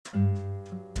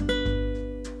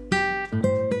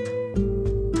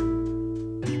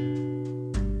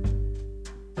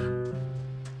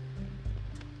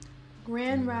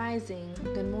rising,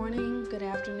 good morning, good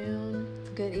afternoon,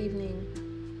 good evening.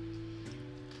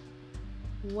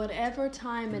 Whatever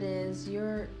time it is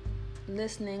you're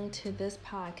listening to this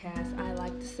podcast, I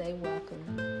like to say welcome.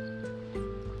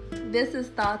 This is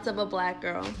Thoughts of a Black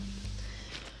Girl.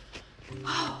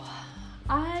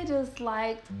 I just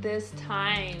like this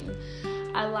time.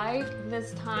 I like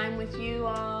this time with you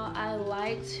all. I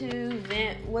like to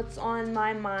vent what's on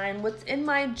my mind, what's in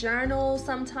my journal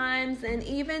sometimes, and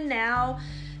even now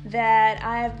that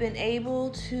I have been able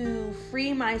to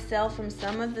free myself from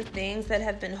some of the things that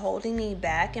have been holding me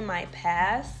back in my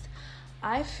past,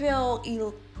 I feel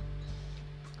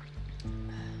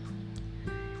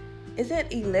is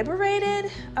it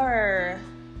liberated or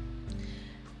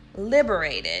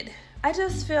liberated? I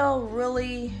just feel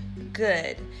really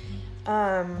good.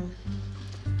 I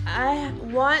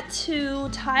want to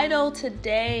title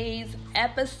today's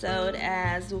episode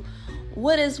as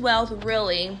What is Wealth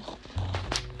Really?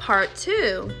 Part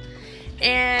 2.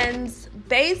 And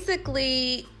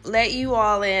basically let you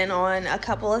all in on a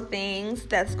couple of things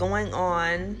that's going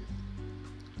on.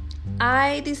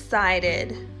 I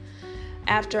decided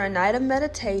after a night of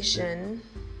meditation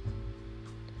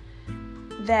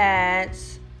that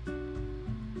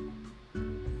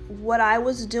what I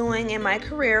was doing in my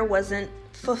career wasn't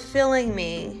fulfilling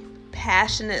me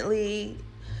passionately.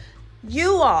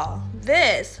 You all,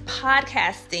 this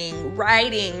podcasting,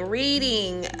 writing,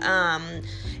 reading,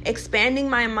 expanding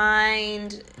my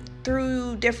mind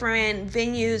through different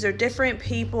venues or different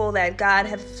people that God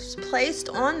has placed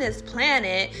on this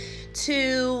planet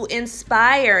to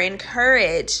inspire,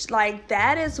 encourage, like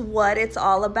that is what it's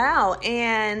all about.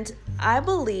 And I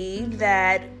believe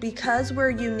that because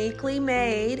we're uniquely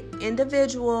made,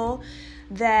 individual,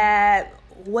 that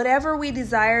whatever we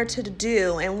desire to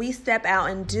do and we step out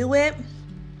and do it,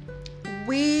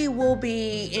 we will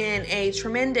be in a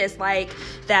tremendous,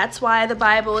 that's why the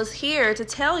Bible is here to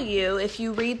tell you, if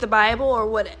you read the Bible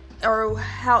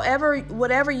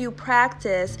whatever you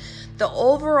practice, the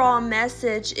overall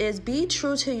message is be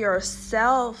true to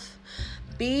yourself.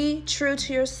 Be true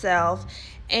to yourself.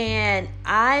 And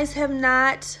eyes have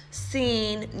not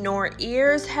seen, nor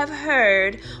ears have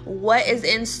heard what is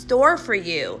in store for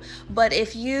you. But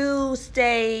if you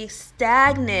stay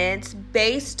stagnant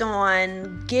based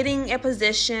on getting a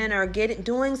position or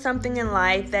doing something in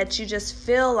life that you just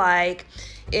feel like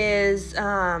is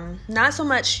not so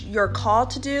much your call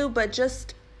to do, but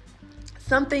just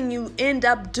something you end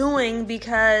up doing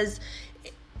because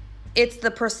it's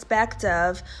the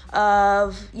perspective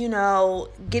of,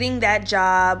 getting that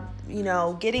job,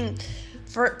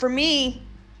 for me,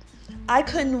 I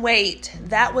couldn't wait.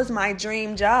 That was my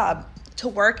dream job, to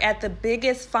work at the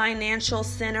biggest financial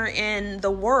center in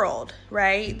the world,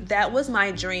 right? That was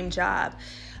my dream job,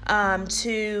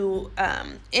 to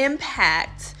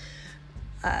impact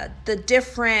the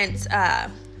different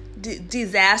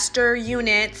disaster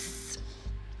units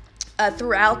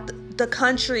throughout the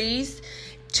countries,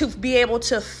 to be able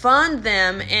to fund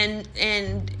them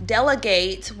and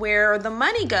delegate where the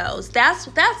money goes.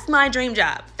 That's my dream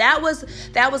job. That was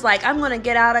like, I'm going to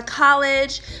get out of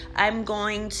college. I'm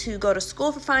going to go to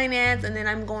school for finance. And then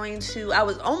I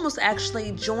was almost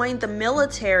actually joined the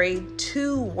military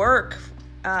to work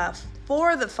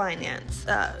for the finance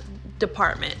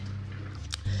department.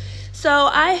 So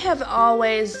I have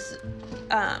always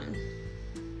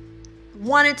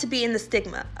wanted to be in the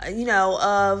stigma,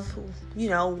 of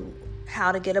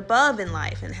how to get above in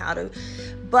life and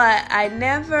but I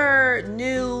never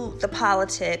knew the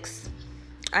politics.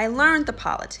 I learned the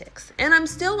politics, and I'm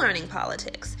still learning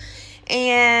politics.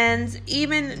 And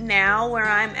even now where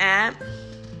I'm at,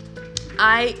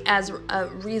 as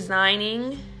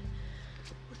resigning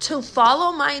to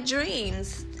follow my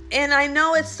dreams. And I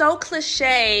know it's so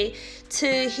cliche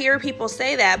to hear people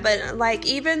say that, but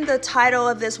even the title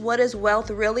of this, What is Wealth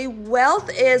Really? Wealth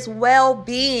is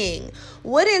well-being.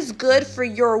 What is good for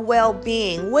your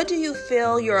well-being? What do you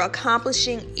feel you're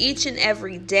accomplishing each and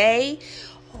every day?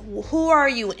 Who are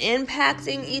you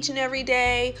impacting each and every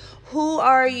day? Who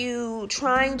are you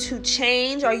trying to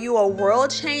change? Are you a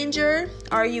world changer?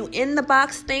 Are you in the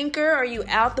box thinker? Are you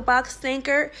out the box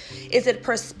thinker? Is it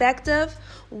perspective?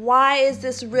 Why is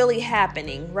this really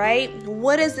happening, right?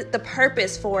 What is it, the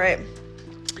purpose for it?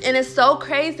 And it's so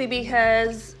crazy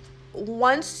because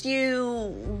once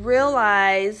you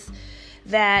realize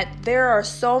that there are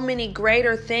so many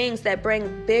greater things that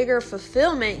bring bigger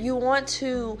fulfillment, you want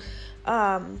to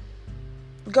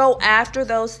go after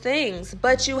those things,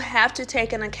 but you have to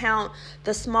take into account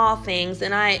the small things.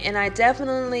 And I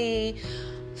definitely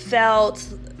felt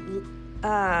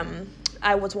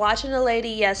I was watching a lady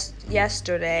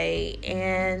yesterday,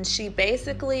 and she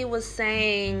basically was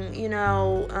saying,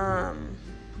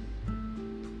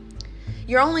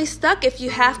 you're only stuck if you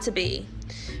have to be,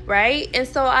 right? And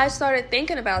so I started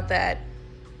thinking about that.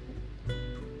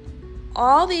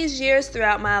 All these years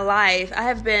throughout my life, I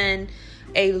have been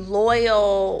a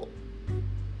loyal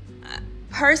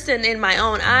person in my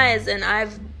own eyes, and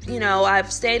I've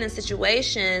stayed in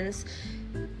situations,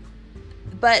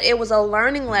 but it was a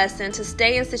learning lesson to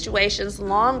stay in situations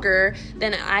longer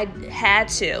than I had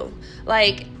to.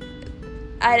 Like,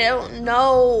 I don't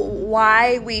know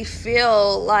why we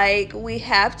feel like we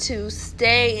have to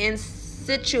stay in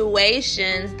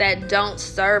situations that don't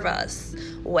serve us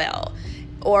well,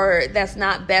 or that's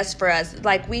not best for us.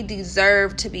 Like, we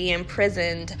deserve to be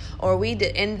imprisoned,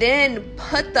 and then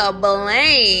put the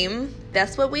blame.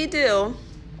 That's what we do.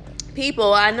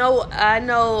 People, I know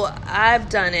I've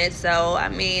done it. So,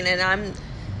 and I'm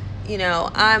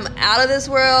out of this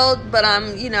world, but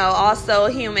I'm, also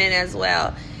human as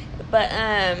well. But,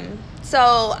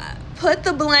 so put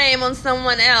the blame on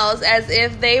someone else as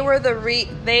if they were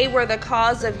the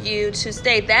cause of you to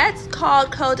stay. That's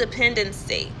called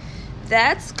codependency.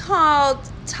 That's called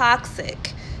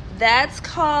toxic. That's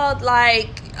called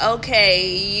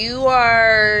okay, you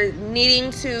are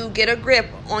needing to get a grip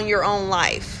on your own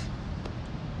life.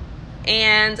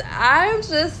 And I'm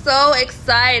just so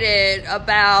excited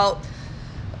about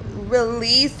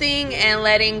releasing and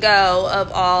letting go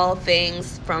of all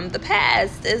things from the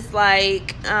past. It's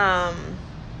like,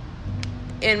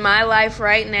 in my life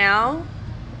right now,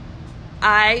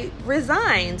 I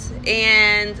resigned,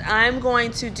 and I'm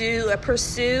going to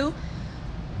pursue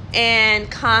and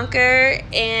conquer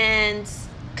and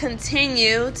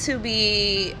continue to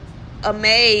be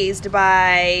amazed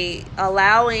by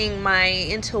allowing my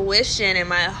intuition and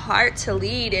my heart to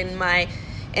lead, and my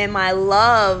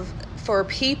love for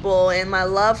people, and my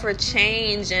love for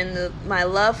change, and my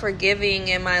love for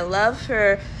giving, and my love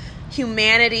for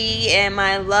humanity, and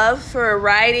my love for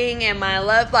writing, and my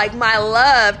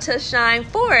love to shine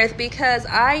forth, because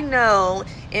I know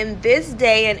in this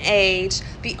day and age,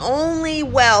 the only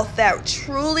wealth that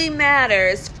truly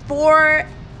matters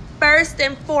first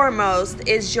and foremost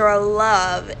is your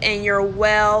love and your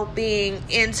well-being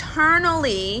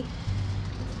internally,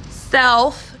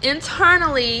 so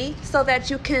that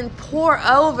you can pour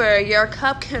over, your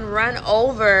cup can run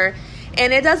over.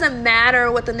 And it doesn't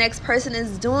matter what the next person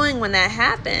is doing when that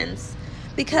happens,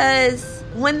 because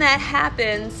when that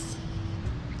happens,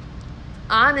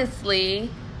 honestly,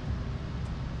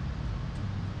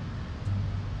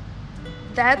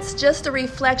 that's just a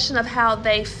reflection of how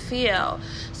they feel.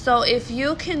 So if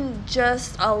you can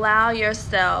just allow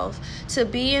yourself to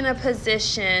be in a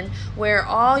position where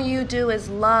all you do is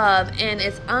love and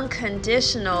it's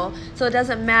unconditional, so it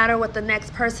doesn't matter what the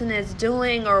next person is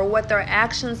doing or what their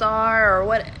actions are,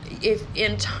 or if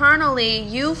internally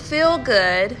you feel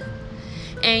good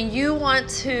and you want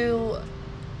to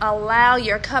allow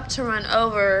your cup to run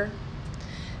over,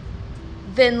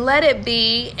 then let it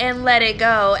be and let it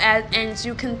go as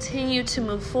you continue to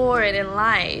move forward in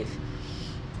life.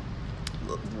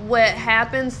 What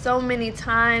happens so many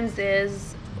times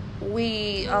is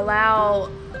we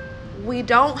don't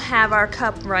have our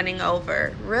cup running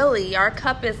over. Really, our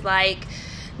cup is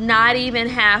not even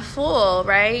half full,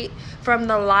 right? From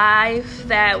the life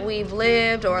that we've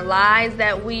lived, or lies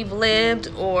that we've lived,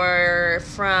 or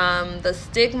from the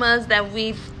stigmas that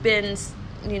we've been,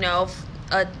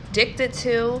 addicted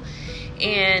to,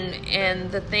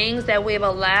 and the things that we've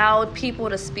allowed people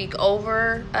to speak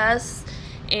over us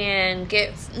and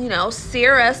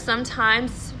sear us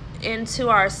sometimes into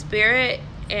our spirit,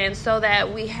 and so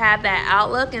that we have that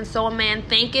outlook. And so a man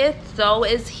thinketh, so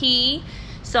is he.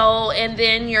 So, and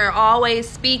then you're always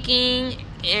speaking,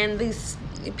 and these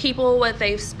people, what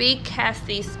they speak, cast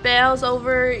these spells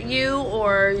over you,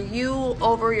 or you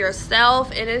over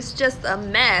yourself, and it's just a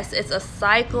mess. It's a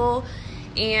cycle,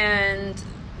 and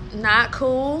not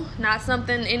cool, not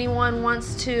something anyone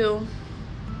wants to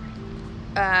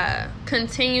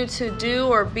continue to do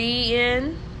or be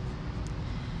in.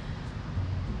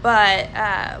 But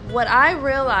what I'm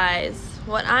realizing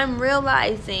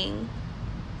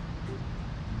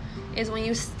is when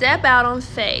you step out on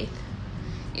faith,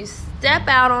 you step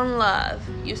out on love,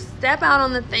 you step out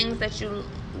on the things that you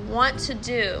want to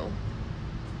do,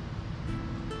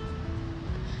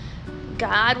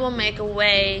 God will make a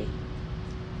way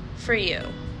for you.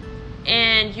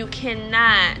 And you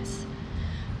cannot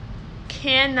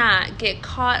get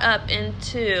caught up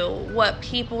into what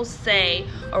people say,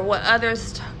 or what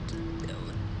others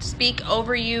speak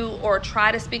over you or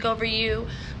try to speak over you.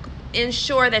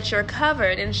 ensure that you're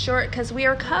covered, because we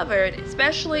are covered,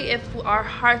 especially if our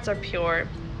hearts are pure.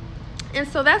 And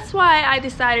so that's why I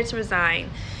decided to resign.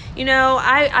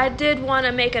 I did want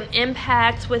to make an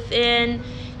impact within,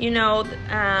 and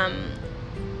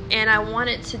I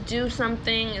wanted to do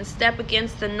something and step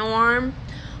against the norm,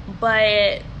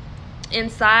 but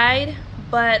inside,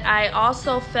 but I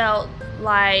also felt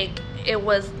like it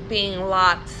was being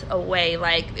locked away,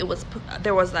 like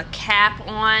there was a cap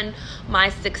on my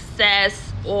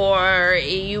success, or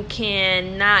you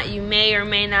may or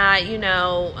may not,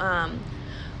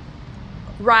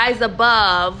 rise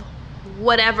above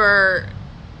whatever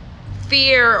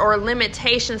fear or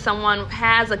limitation someone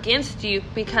has against you,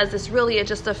 because it's really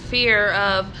just a fear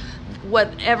of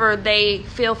whatever they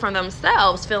feel from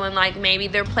themselves, feeling like maybe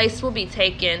their place will be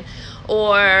taken,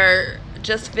 or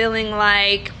just feeling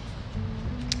like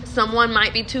someone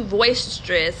might be too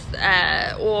boisterous,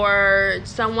 or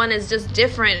someone is just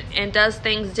different and does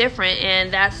things different,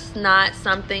 and that's not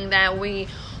something that we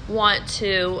want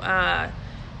to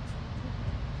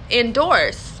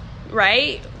endorse,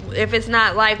 right? If it's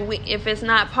not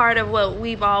part of what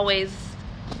we've always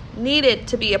needed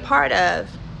to be a part of.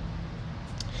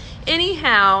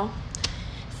 Anyhow,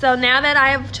 so now that I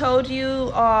have told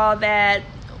you all that,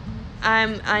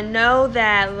 I know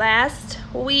that last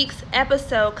week's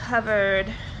episode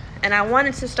covered, and I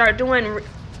wanted to start doing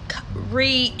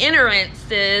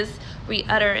reutterances.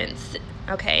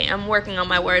 Okay, I'm working on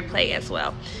my wordplay as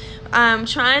well. I'm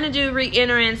trying to do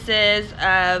reutterances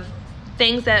of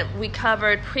things that we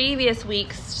covered previous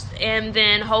weeks, and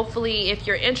then hopefully, if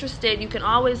you're interested, you can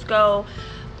always go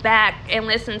back and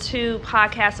listen to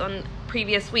podcasts on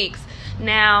previous weeks.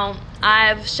 Now,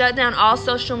 I've shut down all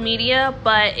social media,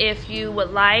 but if you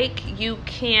would like, you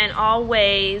can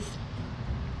always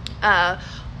go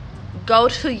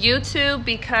to YouTube,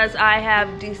 because I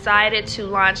have decided to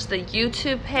launch the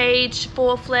YouTube page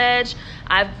full-fledged.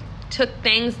 I've took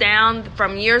things down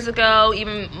from years ago,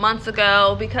 even months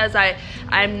ago, because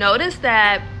I noticed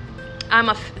that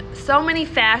I'm so many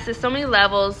facets, so many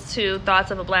levels to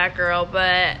Thoughts of a Black Girl,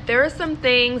 but there are some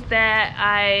things that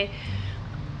I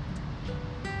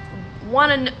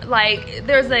want to, like,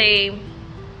 there's a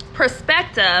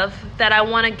perspective that I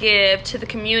want to give to the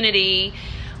community,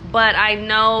 but I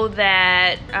know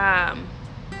that I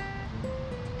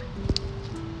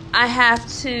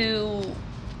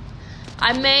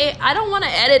don't want to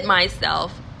edit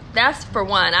myself. That's for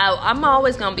one. I'm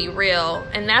always going to be real.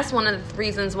 And that's one of the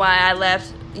reasons why I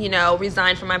left,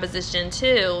 resigned from my position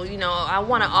too. I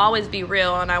want to always be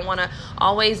real, and I want to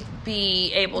always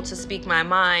be able to speak my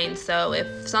mind. So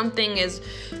if something is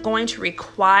going to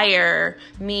require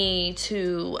me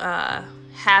to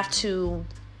have to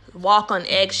walk on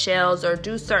eggshells or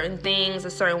do certain things a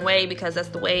certain way because that's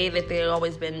the way that they've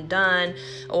always been done,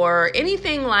 or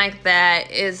anything like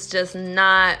that, is just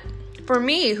not for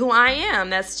me who I am.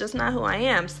 That's just not who I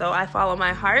am. So I follow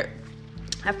my heart.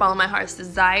 I follow my heart's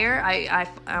desire.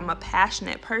 I'm a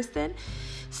passionate person.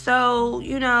 So,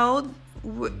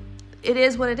 it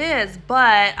is what it is.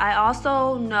 But I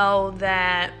also know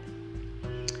that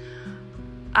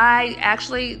I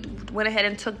actually went ahead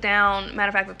and took down, matter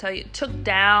of fact, I'll tell you, took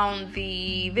down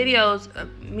the videos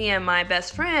of me and my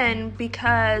best friend,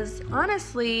 because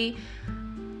honestly,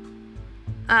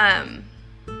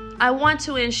 I want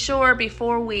to ensure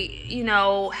before we,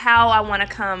 how I want to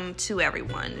come to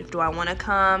everyone. Do I want to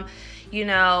come,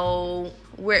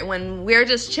 when we're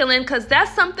just chilling? Because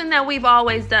that's something that we've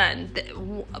always done.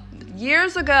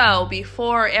 Years ago,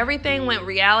 before everything went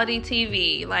reality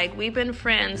TV, like, we've been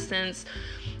friends since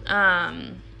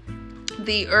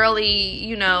the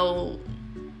early,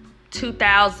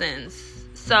 2000s.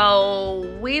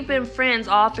 So we've been friends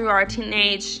all through our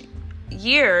teenage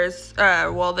years,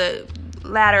 the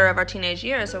latter of our teenage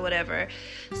years or whatever.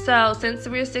 So since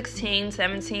we were 16,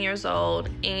 17 years old,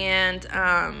 and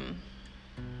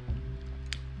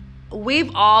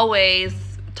we've always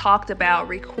talked about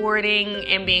recording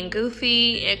and being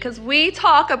goofy, because we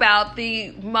talk about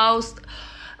the most,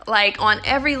 like, on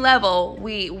every level,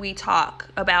 we talk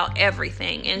about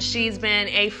everything. And she's been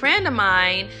a friend of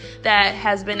mine that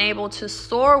has been able to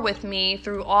soar with me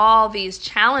through all these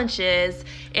challenges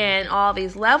and all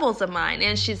these levels of mine.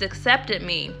 And she's accepted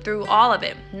me through all of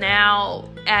it. Now,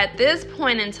 at this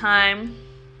point in time,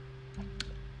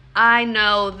 I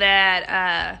know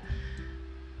that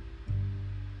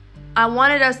I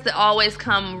wanted us to always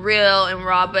come real and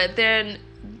raw. But then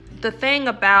the thing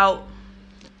about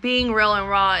being real and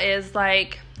raw is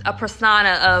like a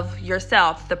persona of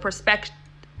yourself, the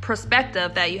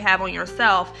perspective that you have on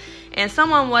yourself. And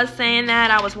someone was saying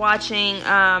that. I was watching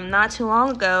not too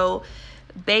long ago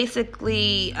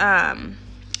basically, and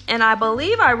I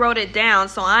believe I wrote it down,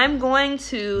 so I'm going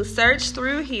to search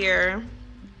through here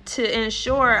to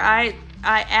ensure I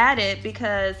add it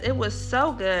because it was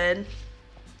so good.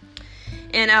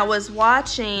 And I was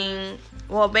watching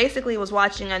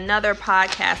another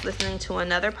podcast, listening to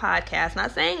another podcast.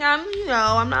 Not saying I'm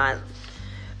not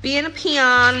being a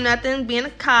peon, nothing, being a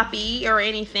copy or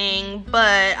anything,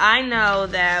 but I know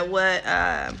that what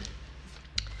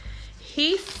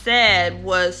he said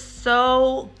was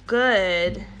so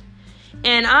good.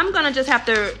 And I'm going to just have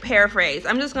to paraphrase.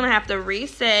 I'm just going to have to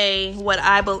re-say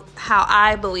how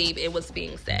I believe it was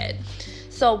being said.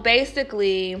 So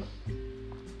basically,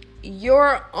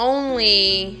 your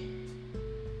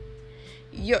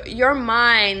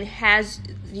mind has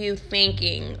you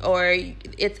thinking, or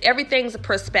everything's a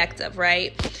perspective,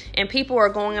 right? And people are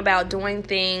going about doing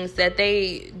things that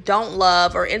they don't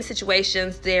love, or in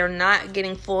situations they're not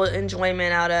getting full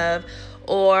enjoyment out of,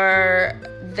 or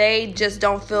they just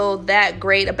don't feel that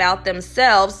great about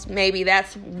themselves. Maybe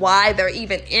that's why they're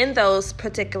even in those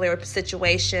particular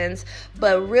situations.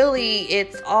 But really,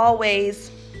 it's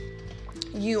always,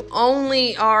 you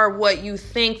only are what you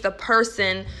think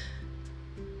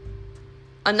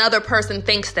another person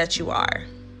thinks that you are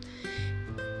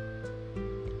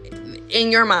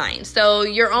in your mind. So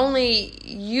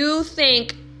you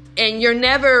think, and you're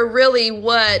never really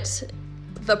what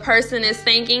the person is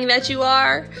thinking that you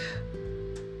are,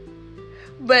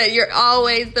 but you're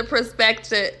always the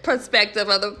perspective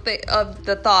of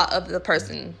the thought of the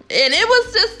person. And it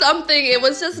was just something, it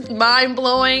was just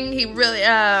mind-blowing. He really,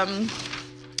 I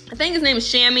think his name is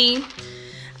Shammy.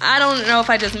 I don't know if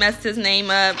I just messed his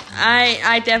name up.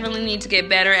 I definitely need to get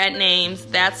better at names.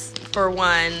 That's for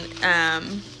one.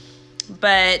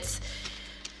 But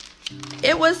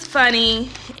it was funny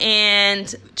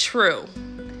and true.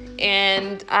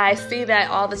 And I see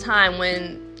that all the time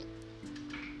when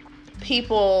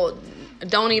people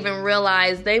don't even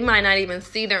realize, they might not even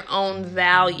see their own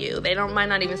value. Might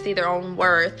not even see their own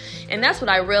worth. And that's what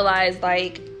I realized.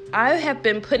 Like, I have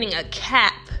been putting a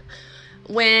cap.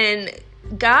 When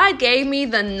God gave me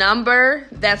the number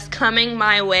that's coming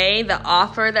my way, the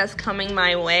offer that's coming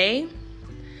my way,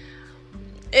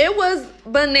 it was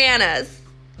bananas.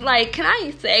 Like, can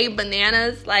I say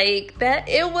bananas? Like, that,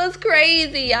 it was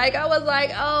crazy. Like, I was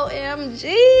like,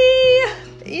 OMG,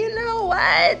 you know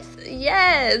what?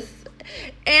 Yes.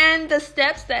 And the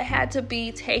steps that had to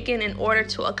be taken in order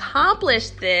to accomplish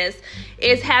this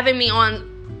is having me on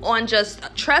just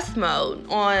trust mode,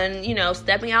 on,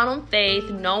 stepping out on faith,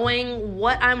 knowing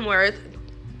what I'm worth,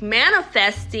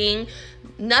 manifesting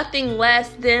nothing less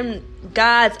than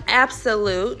God's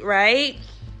absolute, right?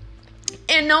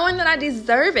 And knowing that I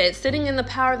deserve it, sitting in the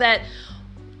power that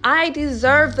I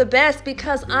deserve the best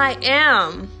because I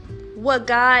am what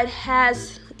God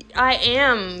has. I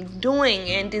am doing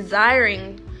and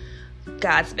desiring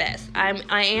God's best.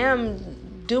 I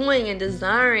am doing and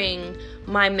desiring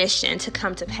my mission to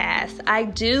come to pass. I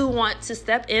do want to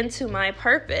step into my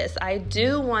purpose. I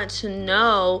do want to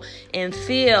know and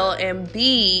feel and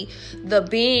be the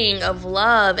being of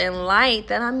love and light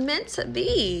that I'm meant to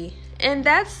be. And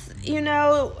that's,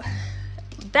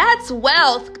 that's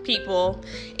wealth, people.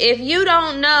 If you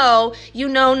don't know, you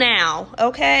know now,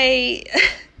 okay?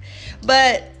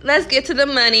 But let's get to the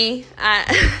money.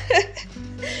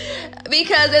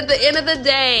 Because at the end of the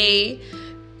day,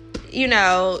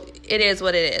 it is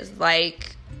what it is.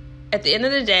 Like, at the end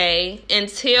of the day,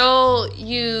 until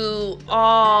you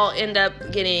all end up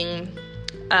getting,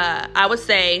 I would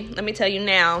say, let me tell you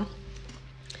now,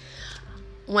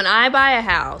 when I buy a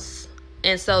house,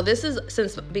 and so this is,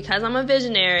 because I'm a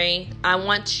visionary, I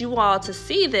want you all to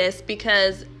see this,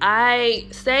 because I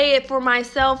say it for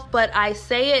myself, but I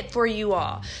say it for you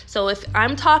all. So if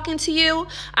I'm talking to you,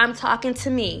 I'm talking to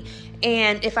me.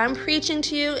 And if I'm preaching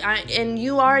to you, and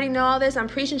you already know all this, I'm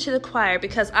preaching to the choir,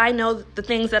 because I know the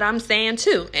things that I'm saying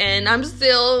too. And I'm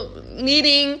still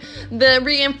needing the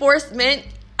reinforcement.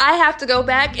 I have to go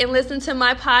back and listen to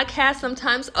my podcast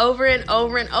sometimes over and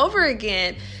over and over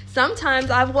again. Sometimes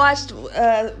I've watched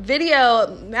a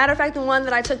video, matter of fact, the one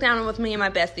that I took down with me and my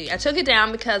bestie. I took it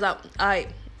down because I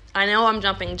know I'm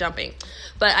jumping,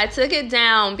 but I took it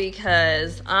down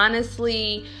because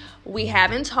honestly, we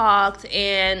haven't talked,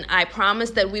 and I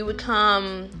promised that we would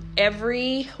come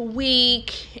every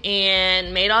week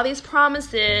and made all these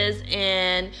promises,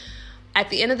 and at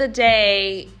the end of the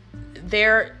day,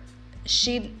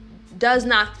 she does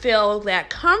not feel that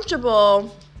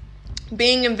comfortable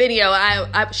being in video.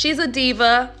 She's a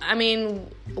diva. I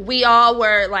mean, we all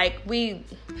were like,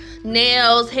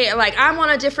 nails, hair, like, I'm on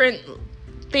a different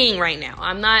thing right now.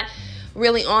 I'm not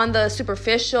really on the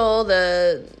superficial,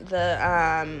 the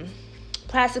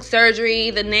plastic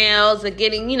surgery, the nails, the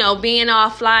getting, being all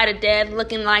fly to death,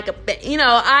 looking like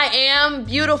I am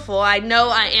beautiful. I know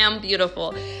I am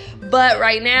beautiful. But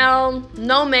right now,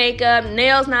 no makeup,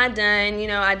 nails not done.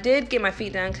 I did get my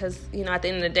feet done because, at the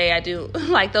end of the day, I do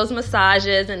like those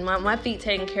massages and my feet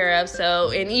taken care of.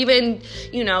 So, and even,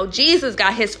 Jesus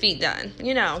got his feet done,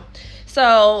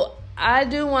 So I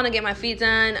do want to get my feet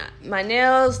done. My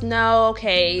nails, no,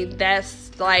 okay,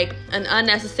 that's like an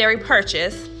unnecessary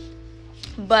purchase.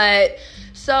 But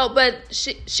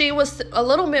she was a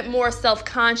little bit more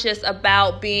self-conscious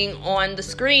about being on the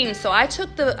screen. So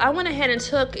I went ahead and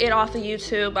took it off of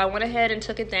YouTube. I went ahead and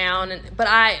took it down, but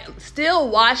I still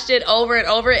watched it over and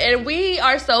over. And we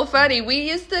are so funny. We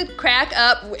used to crack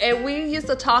up and we used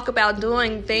to talk about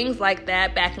doing things like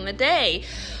that back in the day.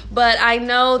 But I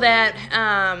know that,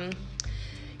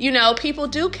 people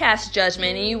do cast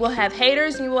judgment, and you will have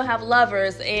haters and you will have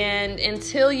lovers. And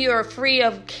until you're free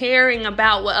of caring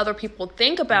about what other people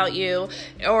think about you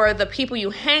or the people you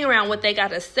hang around, what they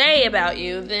got to say about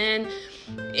you, then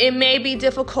it may be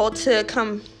difficult to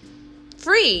come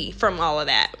free from all of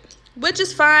that, which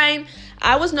is fine.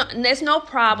 There's no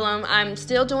problem. I'm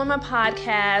still doing my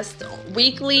podcast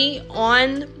weekly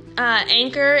on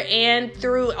Anchor and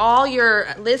through all your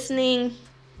listening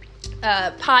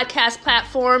podcast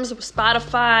platforms,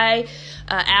 Spotify,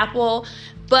 Apple,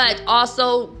 but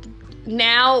also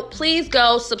now please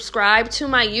go subscribe to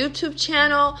my YouTube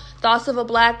channel, Thoughts of a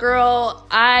Black Girl.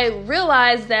 I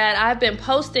realized that I've been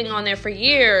posting on there for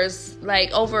years,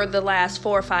 like over the last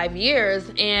 4 or 5 years,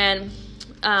 and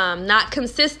not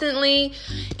consistently,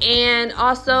 and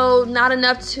also not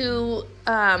enough to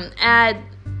add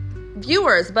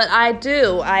viewers, but I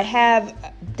have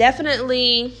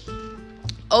definitely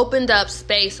opened up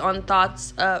space on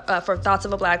for Thoughts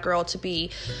of a Black Girl to be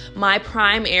my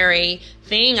primary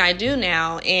thing I do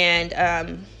now.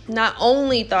 And not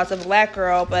only Thoughts of a Black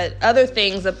Girl, but other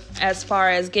things as far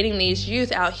as getting these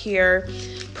youth out here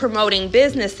promoting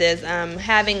businesses.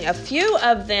 Having a few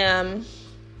of them,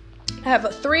 I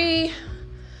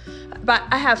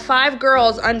have 5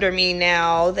 girls under me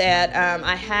now that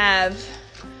I have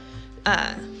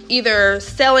either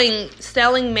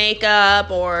selling makeup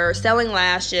or selling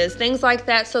lashes, things like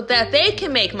that, so that they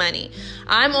can make money.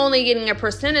 I'm only getting a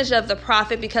percentage of the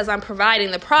profit because I'm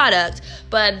providing the product,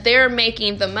 but they're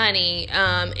making the money,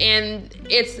 and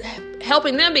it's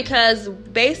helping them because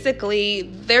basically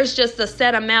there's just a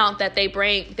set amount that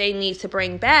they need to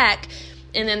bring back,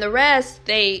 and then the rest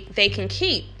they can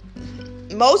keep.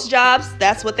 Most jobs,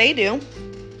 that's what they do,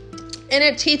 and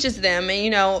it teaches them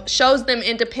and shows them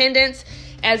independence,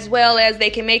 as well as they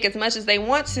can make as much as they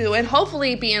want to and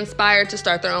hopefully be inspired to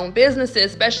start their own businesses,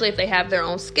 especially if they have their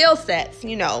own skill sets,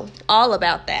 all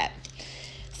about that.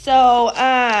 So,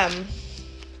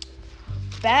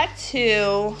 back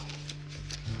to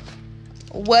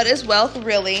what is wealth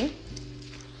really,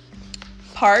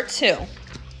 part 2.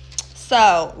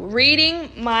 So, reading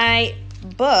my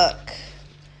book,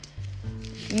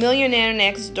 Millionaire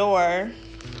Next Door.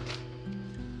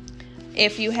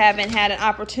 If you haven't had an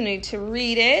opportunity to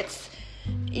read it,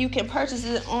 you can purchase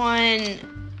it on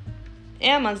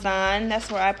Amazon.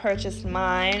 That's where I purchased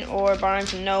mine, or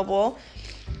Barnes & Noble.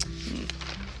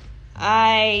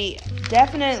 I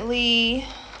definitely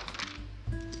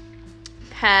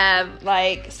have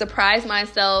surprised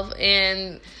myself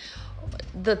in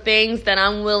the things that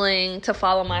I'm willing to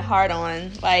follow my heart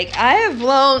on. I have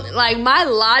blown my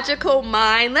logical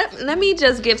mind. Let me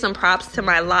just give some props to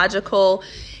my logical,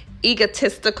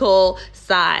 egotistical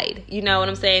side. You know what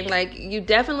I'm saying? You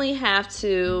definitely have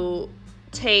to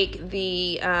take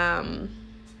the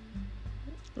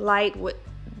light with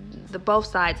the both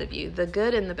sides of you, the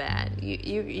good and the bad.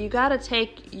 You got to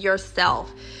take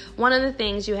yourself. One of the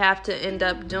things you have to end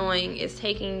up doing is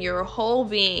taking your whole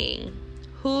being,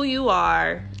 who you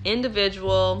are,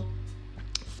 individual,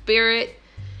 spirit,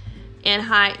 and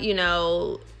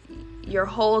your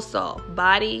whole soul,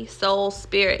 body, soul,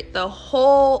 spirit, the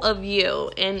whole of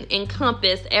you, and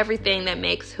encompass everything that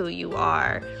makes who you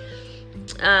are.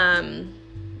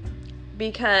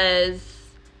 Because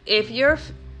if you're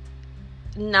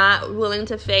not willing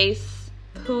to face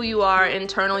who you are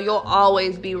internal, you'll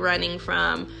always be running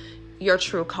from your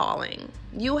true calling.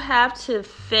 You have to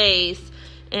face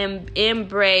and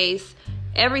embrace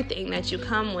everything that you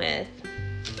come with.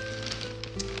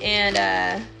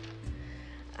 And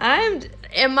and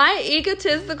my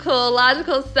egotistical,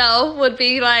 logical self would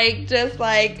be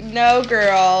no,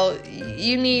 girl,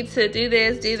 you need to do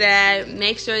this, do that.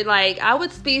 Make sure, I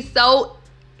would be so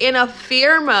in a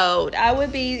fear mode. I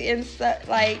would be in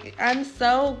I'm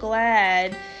so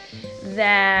glad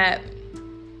that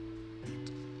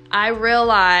I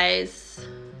realized,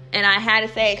 and I had to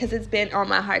say it because it's been on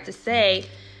my heart to say,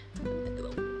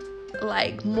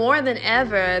 like, more than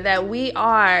ever, that we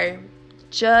are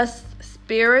just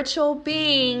spiritual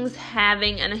beings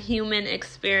having a human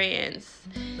experience.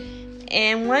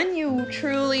 And when you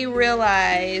truly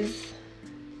realize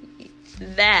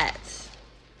that,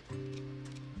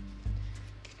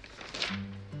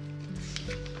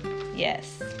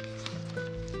 yes,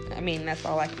 I mean, that's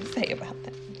all I can say about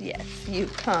that. Yes, you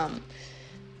come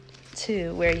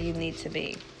to where you need to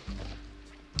be.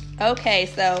 Okay,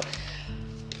 so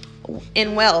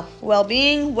in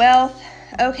well-being, wealth.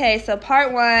 Okay, so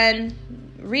part 1,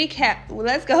 recap.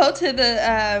 Let's go to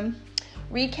the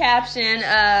recaption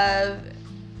of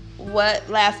what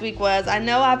last week was. I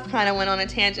know I kind of went on a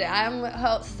tangent. I'm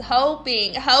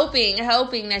hoping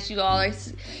that you all are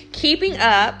keeping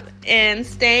up and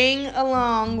staying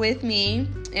along with me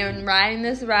and riding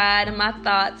this ride and my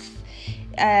thoughts.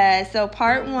 So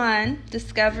part 1,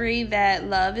 discovery that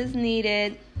love is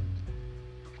needed.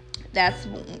 That's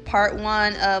part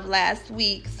 1 of last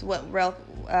week's what wealth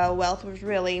was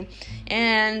really.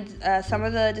 And some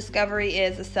of the discovery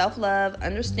is the self-love,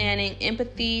 understanding,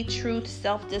 empathy, truth,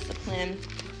 self-discipline,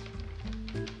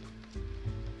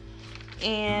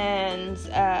 and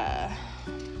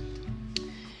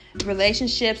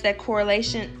relationships that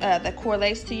correlates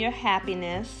to your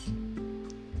happiness.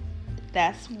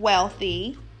 That's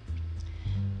wealthy.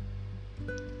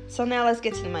 So now let's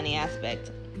get to the money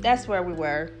aspect. That's where we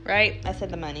were, right? I said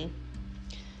the money.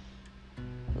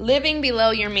 Living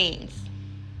below your means.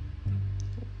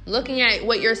 Looking at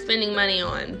what you're spending money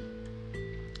on.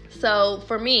 So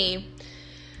for me,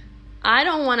 I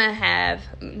don't want to have,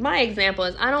 my example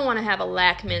is, I don't want to have a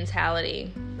lack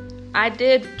mentality. I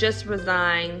did just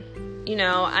resign. You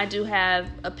know, I do have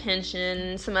a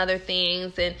pension, some other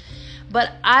things,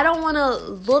 but I don't want to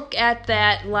look at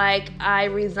that like I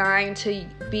resigned to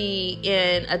be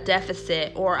in a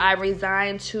deficit or I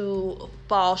resigned to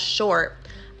fall short.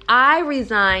 I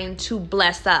resigned to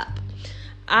bless up.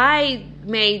 I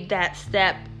made that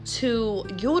step to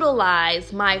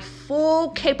utilize my full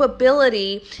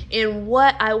capability in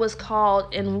what I was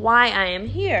called and why I am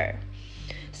here.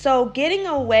 So getting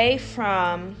away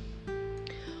from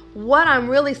what I'm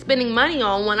really spending money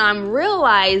on when I'm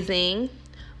realizing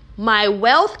my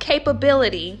wealth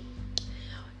capability,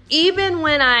 even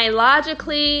when I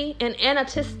logically and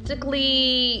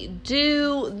analytically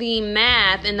do the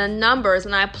math and the numbers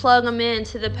and I plug them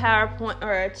into the PowerPoint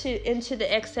or into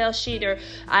the Excel sheet, or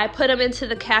I put them into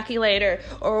the calculator,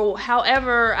 or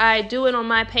however I do it on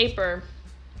my paper,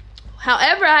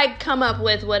 however I come up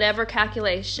with whatever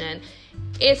calculation,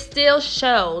 it still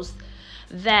shows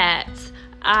that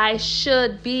I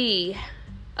should be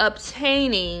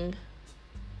obtaining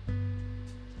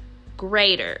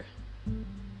greater.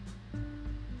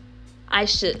 I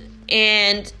should.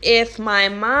 And if my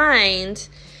mind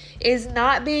is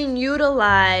not being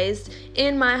utilized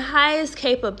in my highest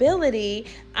capability,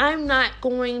 I'm not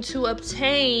going to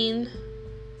obtain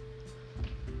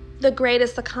the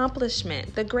greatest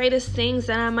accomplishment, the greatest things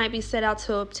that I might be set out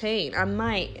to obtain. I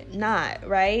might not,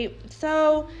 right?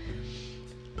 So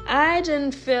I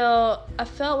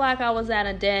felt like I was at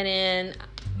a dead end.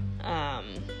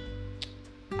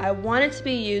 I wanted to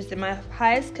be used in my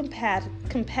highest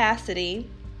capacity.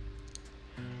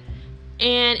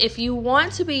 And if you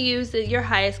want to be used at your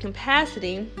highest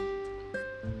capacity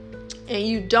and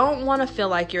you don't want to feel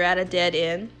like you're at a dead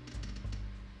end,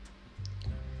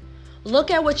 look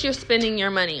at what you're spending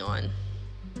your money on.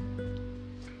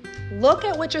 Look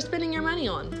at what you're spending your money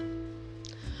on.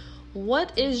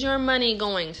 What is your money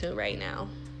going to right now?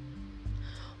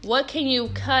 What can you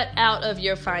cut out of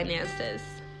your finances?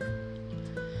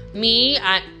 Me,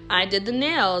 I did the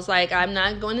nails. Like, I'm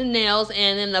not going to nails.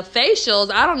 And then the facials,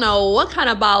 I don't know what kind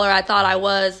of baller I thought I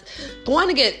was going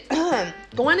to get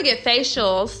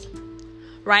facials,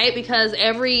 right? Because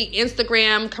every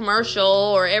Instagram commercial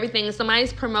or everything,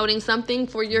 somebody's promoting something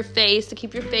for your face to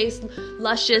keep your face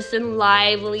luscious and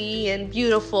lively and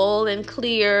beautiful and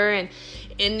clear, and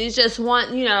you just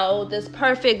want, this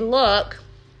perfect look.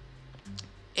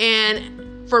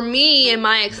 And for me, in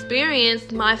my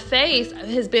experience, my face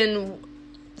has been,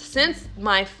 since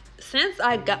I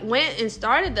went and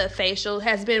started the facial,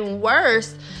 has been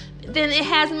worse than it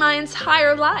has my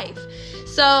entire life.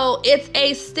 So it's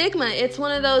a stigma. It's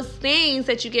one of those things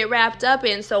that you get wrapped up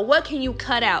in. So what can you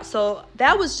cut out? So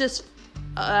that was just,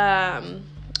 I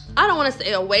don't want to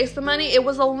say a waste of money. It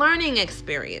was a learning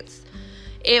experience.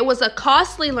 It was a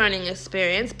costly learning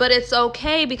experience, but it's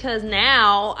okay because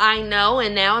now I know,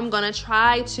 and now I'm going to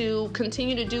try to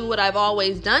continue to do what I've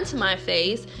always done to my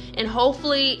face, and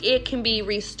hopefully it can be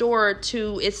restored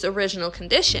to its original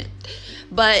condition.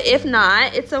 But if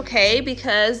not, it's okay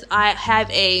because I have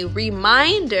a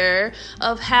reminder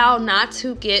of how not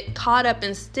to get caught up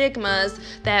in stigmas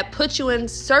that put you in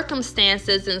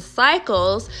circumstances and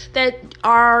cycles that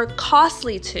are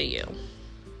costly to you.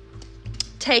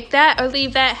 Take that or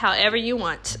leave that however you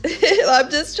want. I'm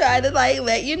just trying to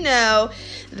let you know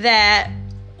that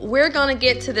we're going to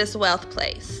get to this wealth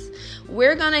place.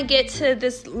 We're going to get to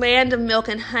this land of milk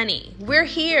and honey. We're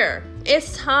here.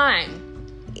 It's time.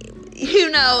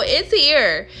 It's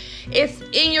here. It's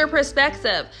in your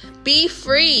perspective. Be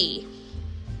free.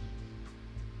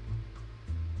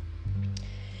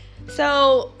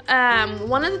 So,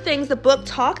 one of the things the book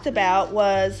talked about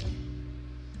was,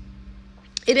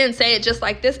 it didn't say it just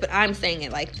like this, but I'm saying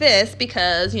it like this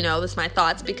because, it's my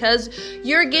thoughts, because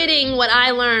you're getting what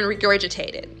I learned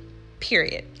regurgitated.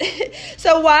 Period.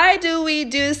 So why do we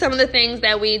do some of the things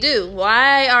that we do?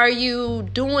 Why are you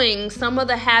doing some of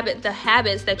the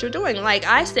habits that you're doing? Like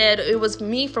I said, it was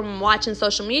me from watching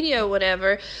social media or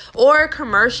whatever, or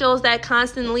commercials that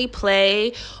constantly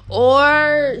play,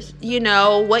 or,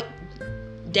 what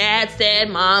dad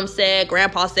said, mom said,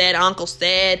 grandpa said, uncle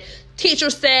said, teacher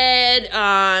said,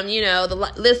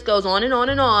 the list goes on and on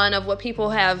and on of what people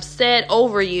have said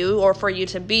over you or for you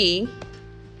to be.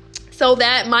 So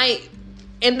that might,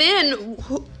 and then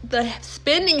the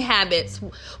spending habits.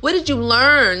 What did you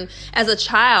learn as a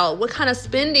child? What kind of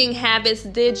spending habits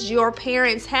did your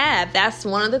parents have? That's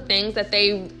one of the things that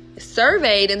they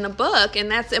surveyed in the book. And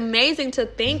that's amazing to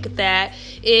think that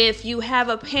if you have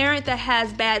a parent that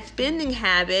has bad spending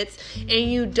habits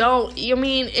and you don't,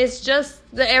 it's just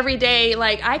the everyday,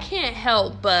 I can't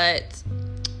help but,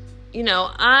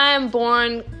 I'm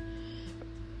born,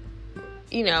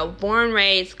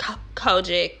 raised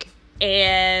Kojic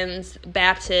and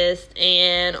Baptist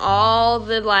and all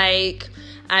the,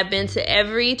 I've been to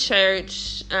every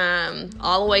church,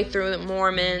 all the way through the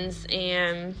Mormons,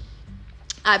 and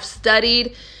I've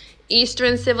studied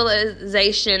Eastern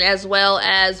civilization as well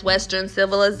as Western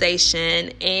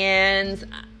civilization. And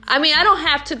I don't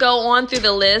have to go on through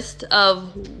the list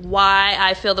of why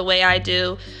I feel the way I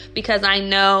do, because I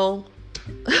know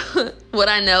what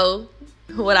I know.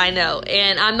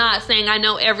 And I'm not saying I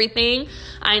know everything.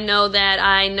 I know that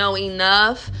I know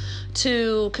enough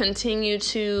to continue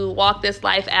to walk this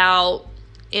life out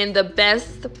in the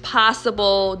best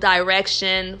possible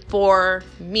direction for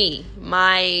me,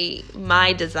 my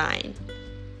design.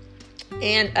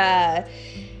 And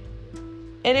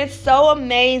it's so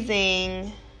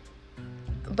amazing,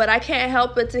 but I can't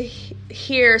help but to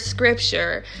hear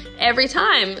scripture every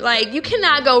time. You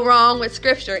cannot go wrong with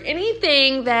scripture.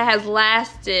 Anything that has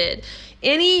lasted,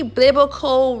 any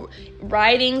biblical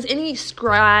writings, any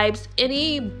scribes,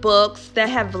 any books that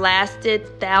have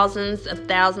lasted thousands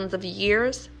of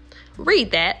years,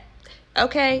 read that.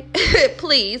 Okay?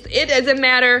 Please. It doesn't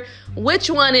matter which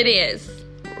one it is.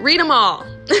 Read them all.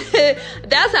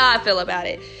 That's how I feel about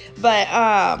it. But,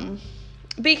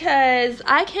 because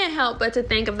I can't help but to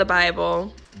think of the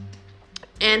Bible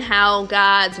and how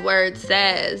God's word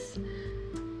says,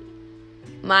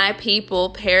 my people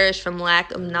perish from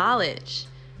lack of knowledge.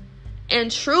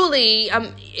 And truly,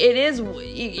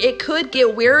 it could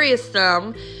get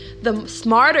wearisome the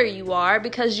smarter you are,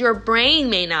 because your brain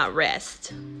may not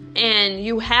rest. And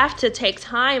you have to take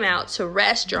time out to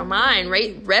rest your mind,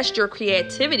 rest your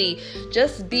creativity,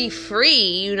 just be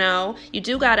free, You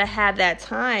do got to have that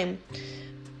time.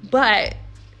 But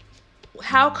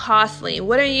how costly?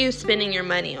 What are you spending your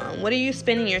money on? What are you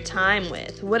spending your time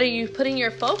with? What are you putting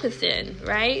your focus in,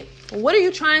 right? What are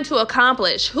you trying to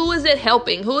accomplish? Who is it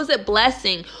helping? Who is it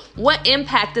blessing? What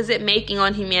impact is it making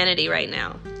on humanity right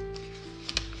now?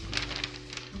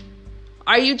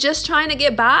 Are you just trying to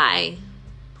get by?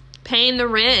 Paying the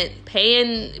rent,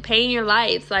 paying your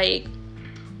lights? Are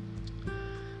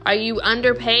you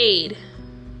underpaid?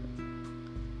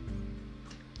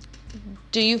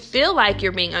 Do you feel like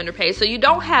you're being underpaid, so you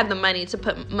don't have the money to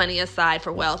put money aside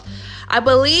for wealth? I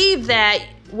believe that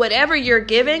whatever you're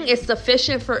giving is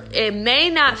sufficient for, it may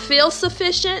not feel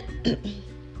sufficient,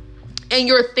 and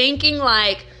you're thinking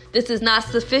this is not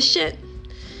sufficient,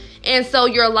 and so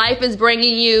your life is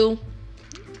bringing you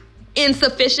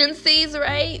insufficiencies,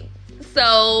 right?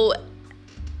 So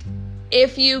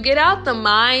if you get out the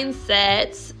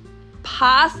mindset,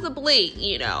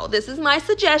 possibly, this is my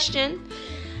suggestion,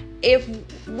 if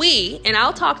we, and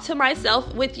I'll talk to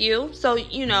myself with you, so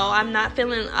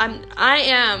I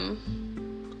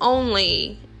am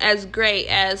only as great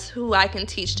as who I can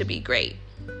teach to be great,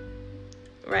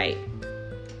 right?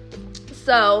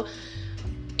 So,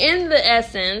 in the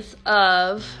essence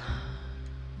of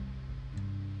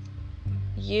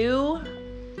you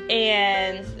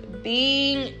and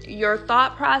being your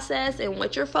thought process and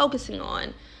what you're focusing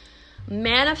on,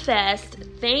 manifest,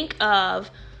 think of,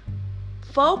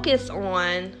 focus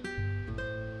on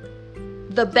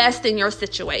the best in your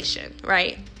situation,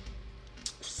 right?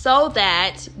 So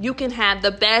that you can have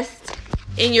the best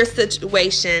in your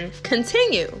situation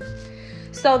continue.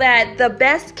 So that the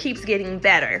best keeps getting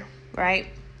better, right?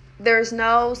 There's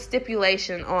no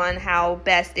stipulation on how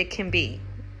best it can be,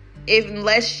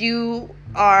 unless you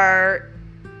are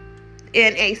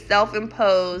in a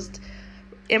self-imposed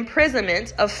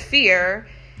imprisonment of fear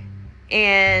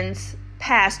and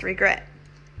past regret.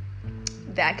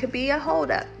 That could be a hold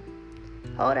up.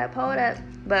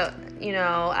 But,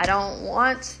 I don't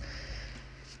want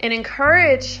and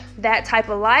encourage that type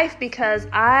of life, because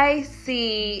I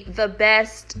see the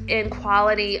best in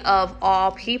quality of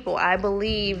all people. I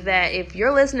believe that if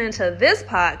you're listening to this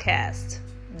podcast,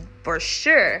 for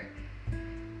sure,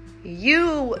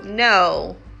 you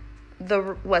know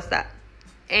what's that?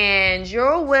 And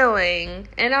you're willing,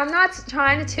 and I'm not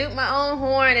trying to toot my own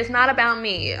horn. It's not about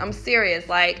me. I'm serious.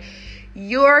 Like,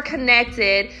 you're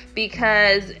connected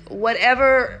because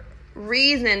whatever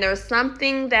reason, there's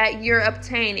something that you're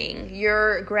obtaining,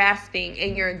 you're grasping,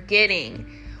 and you're getting,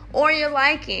 or you're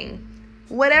liking.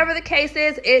 Whatever the case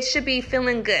is, it should be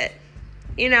feeling good.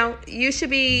 You should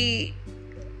be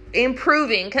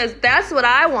improving, because that's what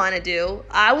I want to do.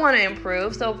 I want to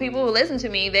improve. So people who listen to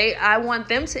me, I want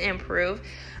them to improve.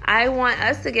 I want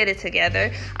us to get it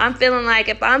together. I'm feeling like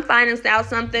if I'm finding out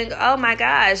something, oh my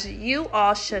gosh, you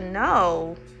all should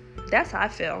know. That's how I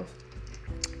feel.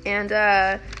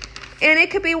 And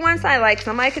it could be one side, like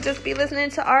somebody could just be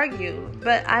listening to argue.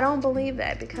 But I don't believe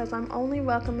that, because I'm only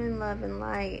welcoming love and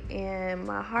light, and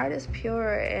my heart is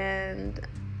pure, and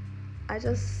I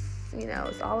just,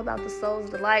 it's all about the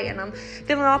soul's delight. And I'm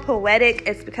feeling all poetic.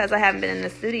 It's because I haven't been in the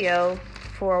studio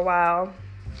for a while,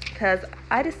 because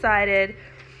I decided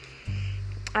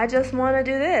I just want to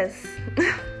do this.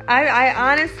 I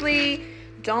honestly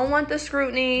don't want the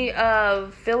scrutiny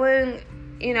of feeling,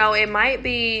 it might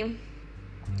be,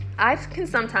 I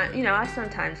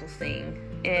sometimes will sing,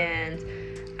 and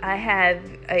I have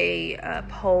a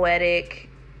poetic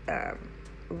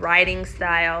writing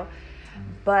style,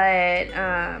 but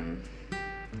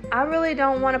I really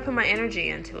don't want to put my energy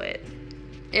into it.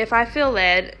 If I feel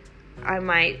led, I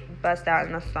might bust out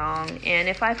in a song, and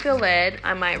if I feel led,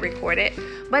 I might record it,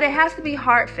 but it has to be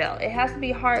heartfelt. It has to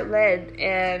be heart-led,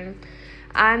 and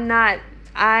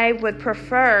I would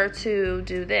prefer to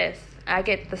do this. I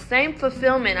get the same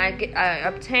fulfillment. I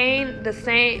obtain the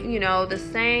same, the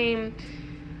same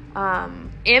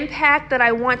impact that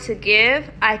I want to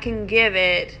give. I can give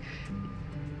it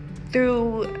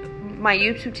through my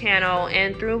YouTube channel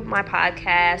and through my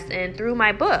podcast and through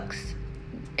my books.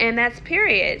 And that's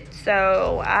period.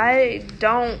 So I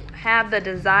don't have the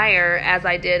desire, as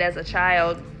I did as a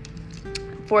child,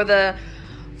 for the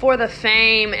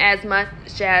fame as much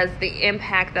as the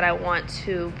impact that I want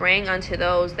to bring unto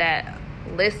those that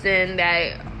listen,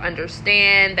 that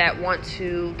understand, that want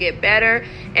to get better.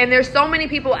 And there's so many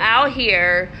people out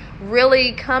here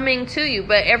really coming to you,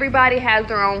 but everybody has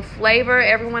their own flavor.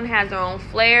 Everyone has their own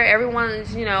flair. Everyone,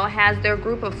 has their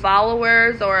group of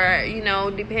followers, or,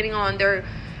 depending on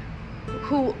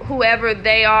whoever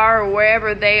they are or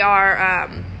wherever they are,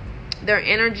 their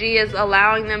energy is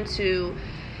allowing them to.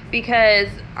 Because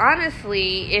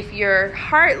honestly, if your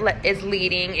heart is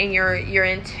leading and your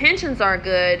intentions are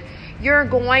good, you're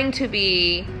going to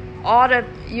be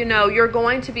you're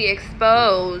going to be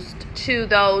exposed to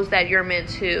those that you're meant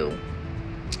to.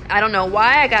 I don't know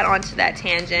why I got onto that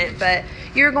tangent, but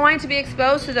you're going to be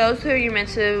exposed to those who you're meant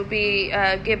to be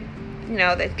that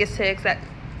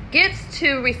gets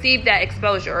to receive that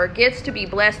exposure, or gets to be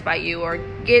blessed by you, or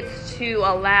gets to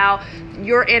allow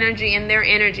your energy and their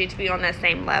energy to be on that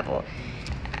same level.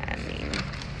 I mean,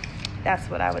 that's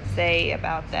what I would say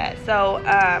about that. So,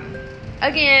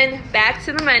 again, back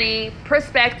to the money.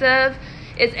 Perspective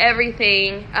is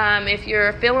everything. If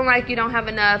you're feeling like you don't have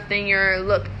enough, then you're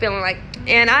feeling like,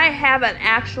 and I have an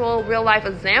actual real life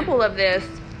example of this.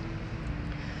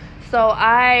 So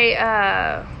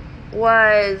I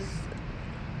was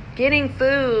getting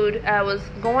food. I was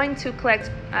going to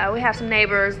collect. We have some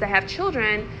neighbors that have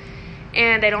children,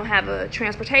 and they don't have a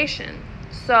transportation.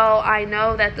 So I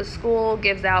know that the school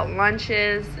gives out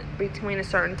lunches between a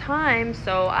certain time.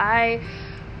 So I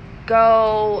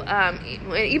go,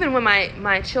 even with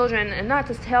my children, and not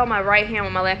to tell my right hand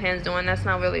what my left hand's doing. That's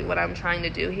not really what I'm trying to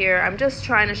do here. I'm just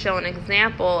trying to show an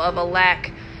example of a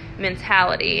lack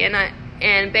mentality,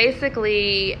 and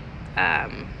basically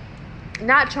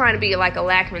not trying to be like a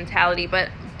lack mentality, but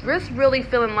just really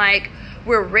feeling like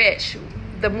we're rich.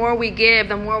 The more we give,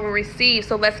 the more we receive,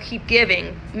 so let's keep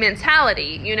giving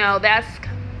mentality. That's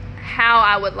how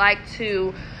I would like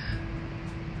to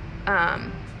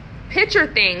picture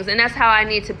things, and that's how I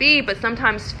need to be. But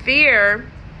sometimes fear,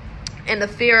 and the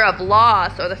fear of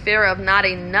loss, or the fear of not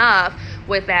enough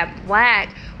with that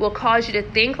lack, will cause you to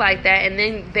think like that, and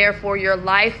then therefore your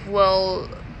life will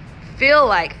feel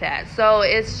like that. So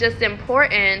it's just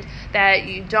important that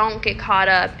you don't get caught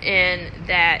up in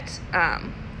that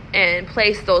and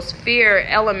place those fear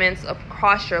elements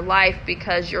across your life,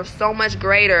 because you're so much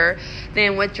greater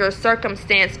than what your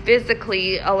circumstance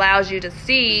physically allows you to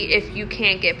see if you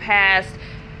can't get past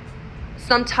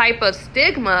some type of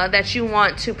stigma that you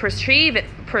want to perceive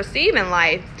in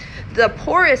life. The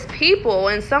poorest people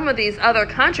in some of these other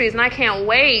countries, and I can't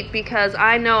wait, because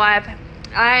I know I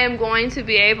am going to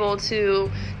be able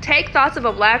to take Thoughts of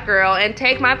a Black Girl and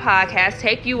take my podcast,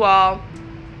 take you all,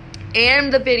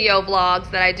 and the video vlogs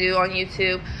that I do on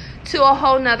YouTube to a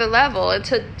whole nother level, and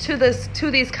to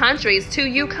these countries, to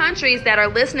you countries that are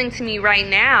listening to me right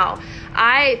now.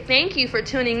 I thank you for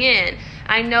tuning in.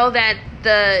 I know that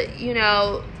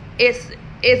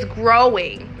it's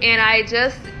growing, and I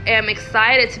just am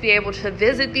excited to be able to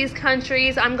visit these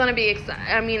countries. I'm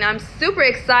super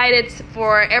excited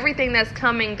for everything that's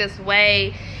coming this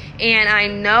way, and I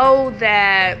know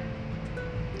that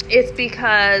it's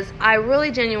because I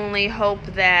really genuinely hope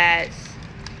that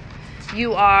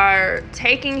you are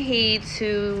taking heed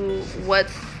to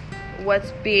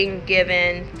what's being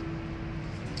given,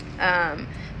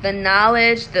 the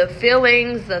knowledge, the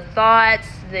feelings, the thoughts,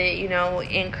 the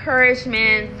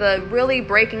encouragement, the really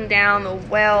breaking down the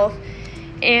wealth,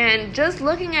 and just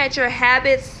looking at your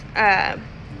habits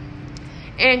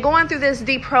and going through this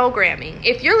deprogramming.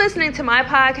 If you're listening to my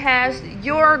podcast,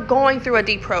 you're going through a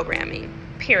deprogramming,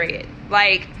 period.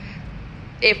 Like,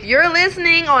 if you're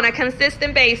listening on a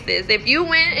consistent basis, if you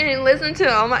went and listened to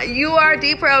them, you are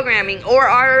deprogramming, or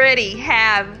already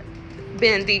have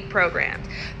been deprogrammed,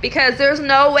 because there's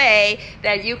no way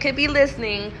that you could be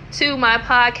listening to my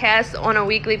podcast on a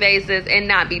weekly basis and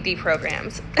not be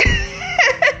deprogrammed.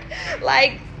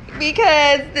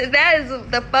 Because that is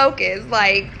the focus.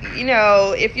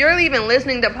 If you're even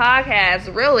listening to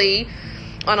podcasts really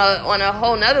on a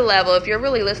whole nother level, if you're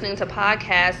really listening to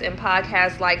podcasts and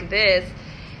podcasts like this,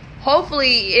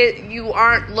 hopefully you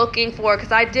aren't looking for,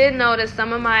 because I did notice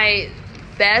some of my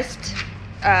best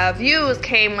views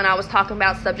came when I was talking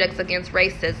about subjects against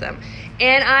racism.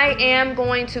 And I am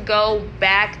going to go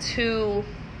back to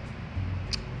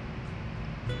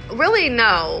really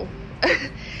no.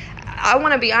 I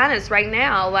want to be honest right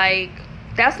now.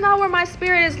 That's not where my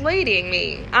spirit is leading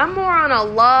me. I'm more on a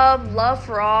love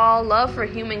for all, love for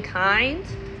humankind.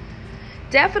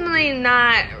 Definitely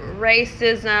not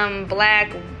racism,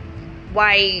 black,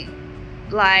 white,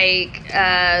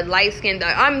 light-skinned.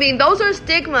 Those are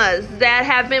stigmas that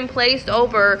have been placed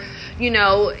over,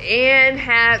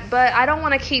 but I don't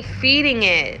want to keep feeding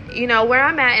it. Where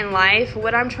I'm at in life,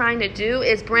 what I'm trying to do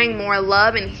is bring more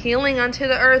love and healing unto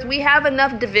the earth. We have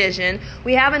enough division.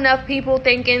 We have enough people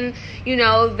thinking,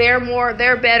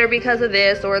 they're better because of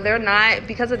this, or they're not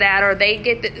because of that, or they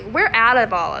get we're out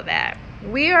of all of that.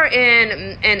 We are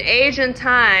in an age and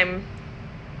time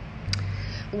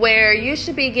where you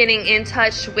should be getting in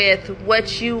touch with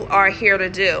what you are here to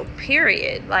do,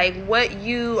 period. What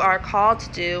you are called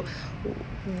to do.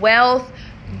 Wealth,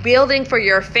 building for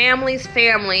your families.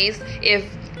 If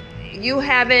you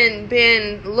haven't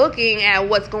been looking at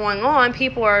what's going on,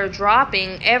 people are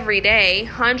dropping every day,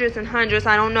 hundreds and hundreds.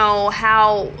 I don't know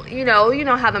how,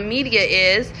 how the media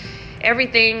is.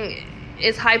 Everything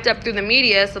is hyped up through the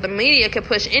media, so the media could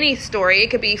push any story. It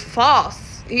could be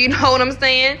false. You know what I'm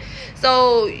saying?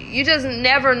 So you just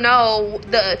never know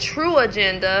the true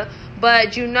agenda,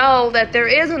 but you know that there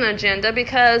is an agenda,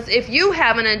 because if you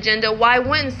have an agenda, why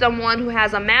wouldn't someone who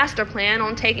has a master plan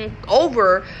on taking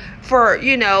over for,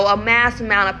 a mass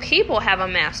amount of people have a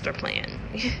master plan?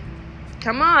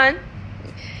 Come on.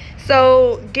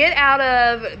 So get out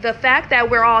of the fact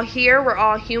that we're all here, we're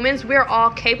all humans, we're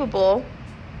all capable.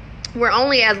 We're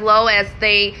only as low as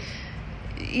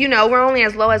we're only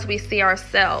as low as we see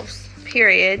ourselves,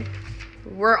 period.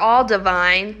 We're all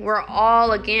divine. We're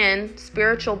all, again,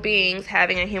 spiritual beings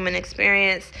having a human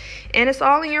experience. And it's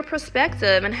all in your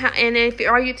perspective.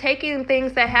 Are you taking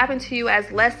things that happen to you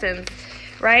as lessons,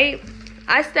 right?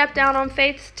 I stepped out on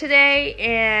faith today,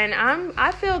 and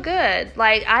I feel good.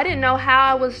 Like, I didn't know how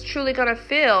I was truly going to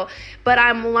feel, but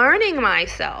I'm learning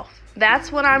myself.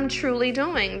 That's what I'm truly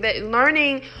doing. That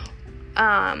learning,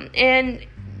 and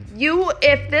you,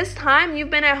 if this time you've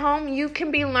been at home, you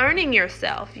can be learning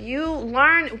yourself. You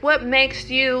learn what makes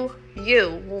you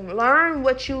you. Learn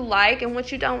what you like and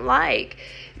what you don't like.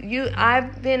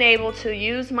 I've been able to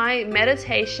use my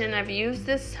meditation. I've used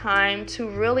this time to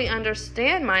really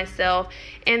understand myself,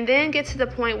 and then get to the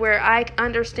point where I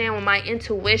understand what my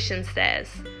intuition says.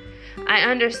 I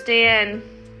understand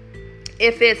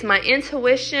if it's my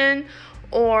intuition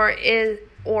or is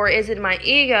it my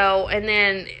ego, and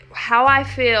then how I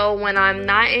feel when I'm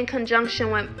not in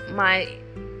conjunction with my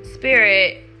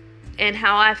spirit, and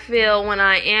how I feel when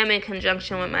I am in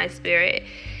conjunction with my spirit.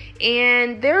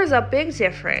 And there's a big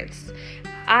difference.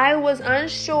 I was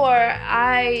unsure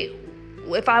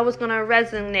if I was going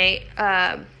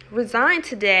to resign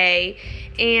today,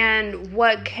 and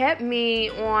what kept me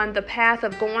on the path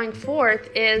of going forth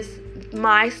is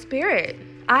my spirit.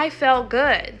 I felt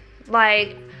good.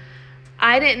 Like,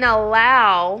 I didn't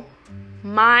allow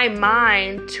my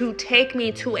mind to take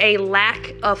me to a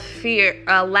lack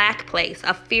place,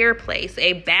 a fear place,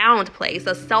 a bound place,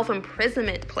 a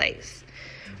self-imprisonment place,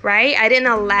 right? I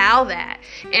didn't allow that.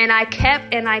 And I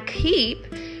keep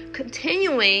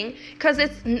continuing, because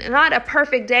it's not a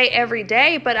perfect day every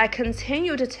day, but I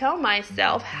continue to tell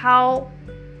myself how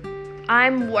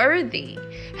I'm worthy,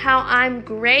 how I'm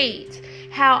great,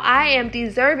 how I am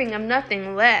deserving of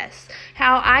nothing less,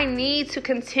 how I need to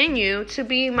continue to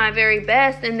be my very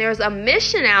best, and there's a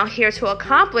mission out here to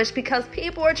accomplish because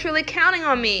people are truly counting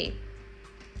on me.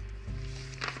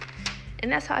 And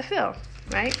that's how I feel,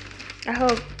 right?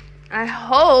 I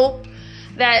hope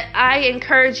that I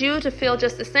encourage you to feel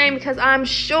just the same, because I'm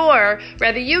sure,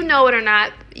 whether you know it or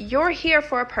not, you're here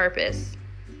for a purpose.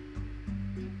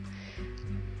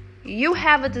 You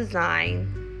have a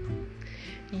design.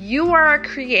 You are a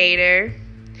creator.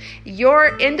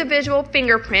 Your individual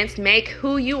fingerprints make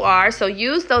who you are, so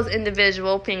use those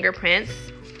individual fingerprints.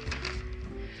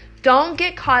 Don't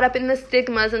get caught up in the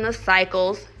stigmas and the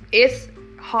cycles. It's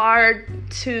hard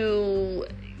to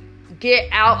get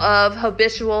out of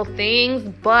habitual things,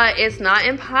 but it's not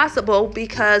impossible,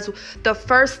 because the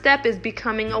first step is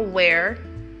becoming aware.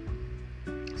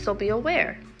 So be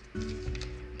aware.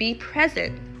 Be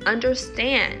present.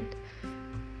 Understand.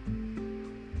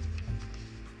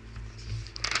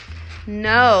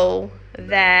 Know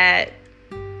that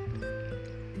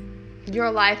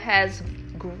your life has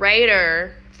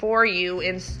greater for you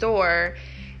in store,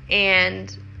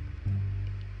 and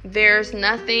there's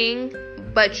nothing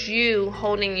but you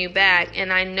holding you back.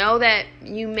 And I know that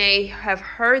you may have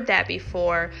heard that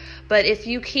before, but if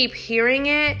you keep hearing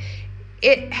it,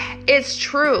 it's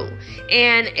true.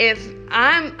 And if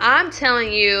I'm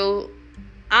telling you,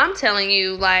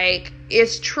 like,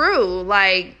 it's true.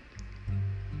 Like,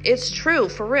 it's true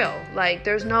for real. Like,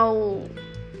 there's no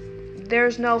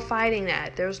fighting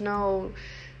that. There's no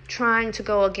trying to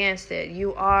go against it.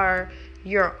 You are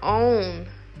your own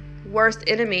worst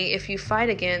enemy if you fight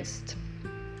against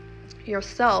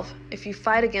yourself, if you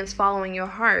fight against following your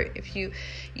heart, if you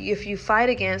fight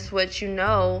against what you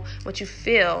know, what you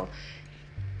feel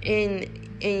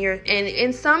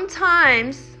and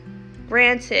sometimes,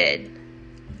 granted,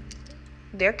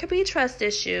 there could be trust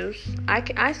issues. I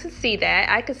could see that.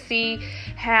 I could see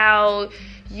how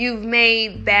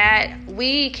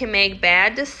we can make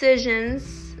bad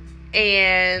decisions,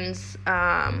 and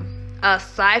a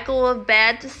cycle of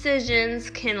bad decisions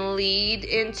can lead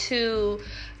into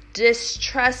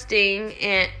distrusting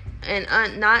and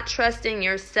not trusting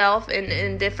yourself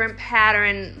in different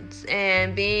patterns,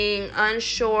 and being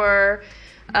unsure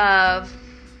of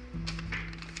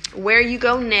where you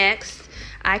go next.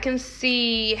 I can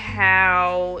see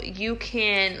how you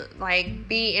can, like,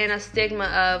 be in a stigma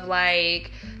of,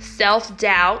 like,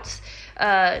 self-doubt,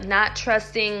 not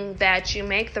trusting that you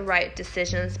make the right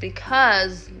decisions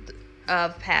because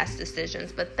of past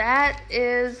decisions. But that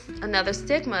is another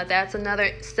stigma. That's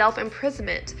another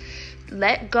self-imprisonment.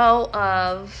 Let go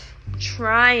of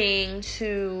trying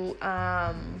to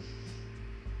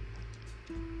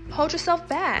hold yourself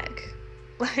back.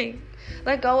 Like,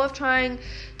 let go of trying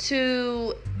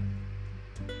to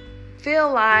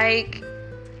feel like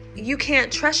you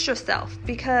can't trust yourself,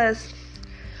 because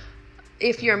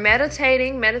if you're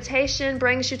meditation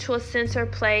brings you to a center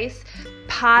place,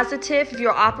 positive, if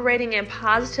you're operating in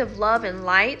positive love and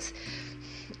light,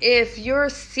 if you're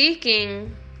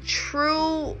seeking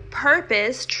true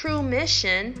purpose, true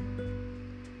mission,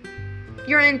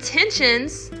 your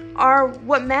intentions are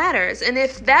what matters. And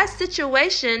if that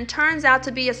situation turns out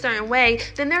to be a certain way,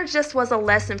 then there just was a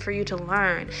lesson for you to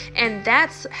learn. And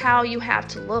that's how you have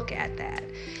to look at that.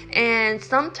 And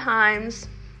sometimes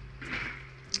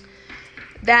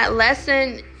that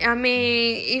lesson, I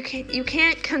mean, you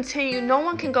can't continue. No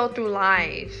one can go through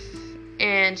life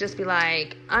and just be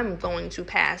like, I'm going to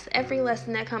pass every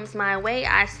lesson that comes my way.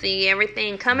 I see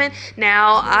everything coming.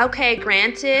 Now, okay,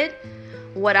 granted,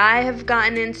 what I have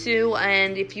gotten into,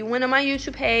 and if you went on my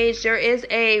YouTube page, there is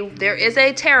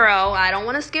a tarot. I don't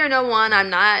want to scare no one. I'm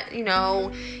not,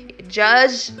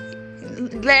 judge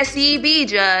lest ye be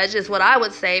judged is what I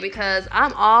would say, because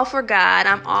I'm all for God.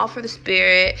 I'm all for the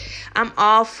Spirit. I'm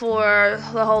all for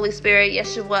the Holy Spirit,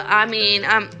 Yeshua. I mean,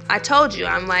 I told you,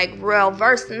 I'm like real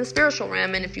versed in the spiritual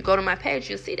realm, and if you go to my page,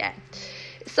 you'll see that.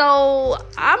 So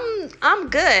I'm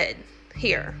good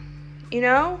here,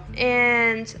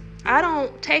 and I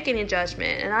don't take any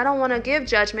judgment, and I don't want to give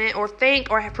judgment or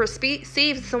think or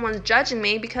perceive someone's judging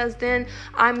me, because then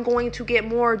I'm going to get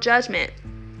more judgment.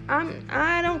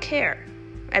 I don't care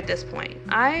at this point.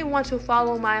 I want to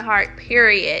follow my heart,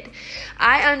 period.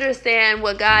 I understand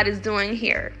what God is doing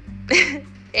here.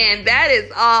 And that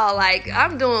is all. Like,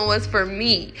 I'm doing what's for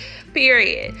me,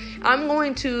 period. I'm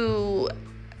going to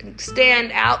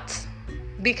stand out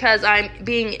because I'm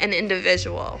being an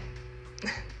individual.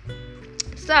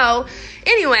 So,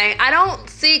 anyway, I don't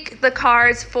seek the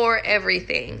cards for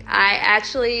everything. I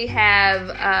actually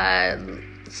have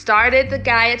started the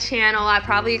Gaia channel. I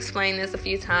probably explained this a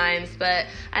few times, but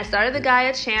I started the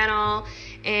Gaia channel,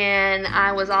 and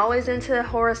I was always into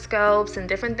horoscopes and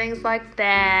different things like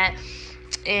that.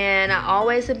 And I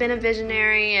always have been a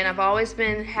visionary, and I've always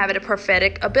been having a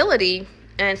prophetic ability,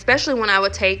 and especially when I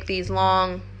would take these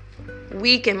long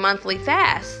week and monthly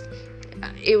fasts,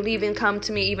 it would even come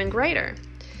to me even greater.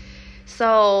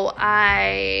 So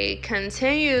I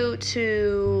continue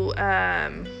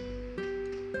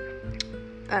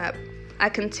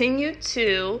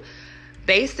to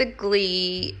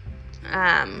basically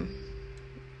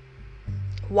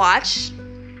watch,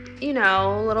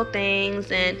 little things,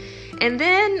 and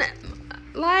then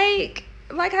like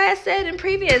I said in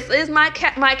previous, is my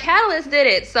catalyst did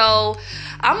it. So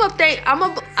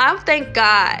I thank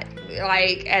God,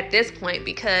 like, at this point,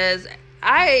 because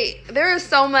there is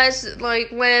so much,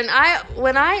 like, when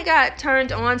I got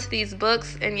turned on to these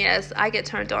books, and yes, I get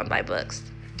turned on by books.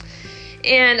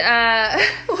 And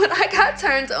when I got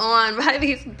turned on by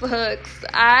these books,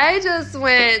 I just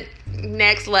went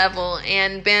next level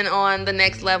and been on the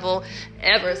next level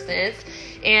ever since.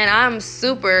 And I'm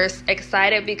super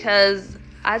excited because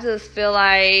I just feel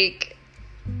like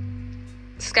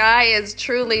sky is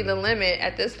truly the limit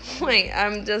at this point.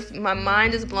 My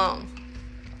mind is blown.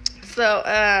 So,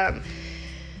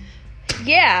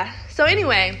 yeah. So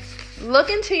anyway, look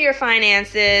into your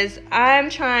finances.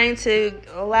 I'm trying to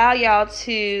allow y'all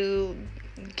to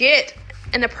get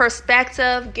in the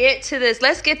perspective, get to this.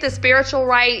 Let's get the spiritual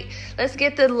right. Let's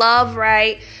get the love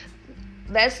right.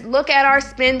 Let's look at our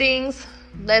spendings.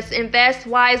 Let's invest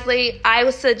wisely. I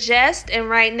would suggest, and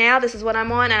right now this is what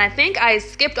I'm on, and I think I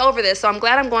skipped over this, so I'm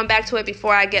glad I'm going back to it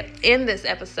before I get in this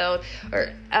episode,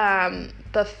 or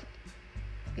the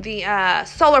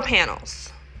solar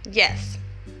panels. Yes.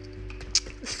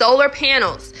 Solar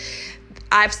panels.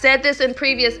 I've said this in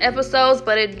previous episodes,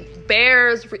 but it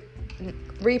bears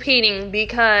repeating,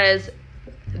 because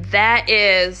that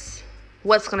is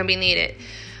what's going to be needed.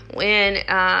 When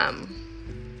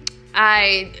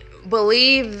I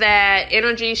believe that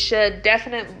energy should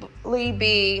definitely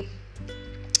be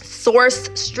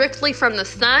sourced strictly from the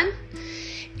sun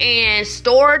and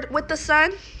stored with the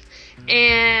sun.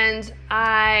 And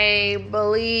I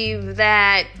believe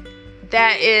that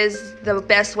is the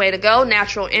best way to go,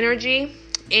 natural energy.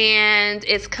 And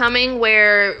it's coming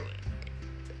where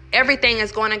everything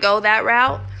is going to go that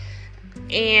route.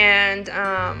 And,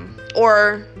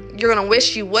 or you're going to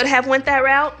wish you would have went that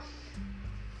route.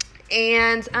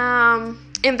 And,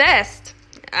 invest.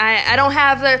 I don't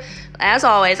have as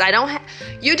always,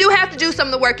 you do have to do some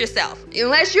of the work yourself.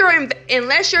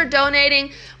 Unless you're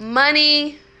donating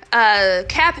money,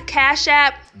 Cash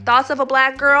App, Thoughts of a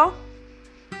Black Girl.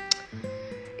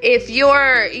 If you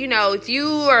are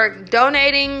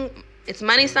donating, it's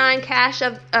money sign Thoughts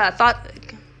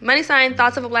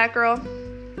of a Black Girl.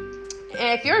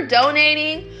 And if you're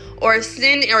donating or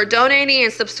donating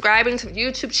and subscribing to the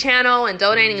YouTube channel and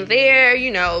donating there,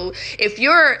 if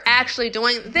you're actually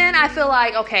doing, then I feel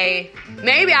like, okay,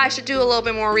 maybe I should do a little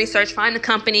bit more research, find the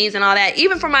companies and all that.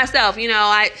 Even for myself,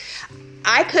 I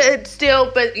could still,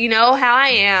 but how I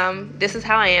am. This is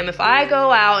how I am. If I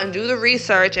go out and do the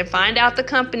research and find out the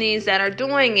companies that are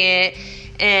doing it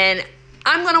And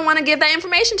I'm going to want to give that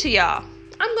information to y'all.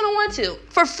 I'm going to want to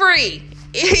for free.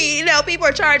 People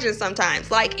are charging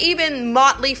sometimes. Like even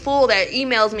Motley Fool that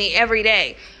emails me every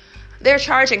day, they're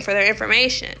charging for their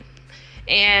information.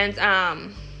 And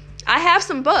I have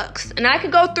some books, and I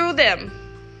could go through them,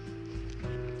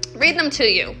 read them to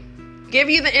you, give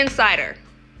you the insider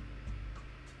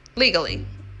legally.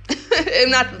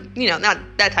 not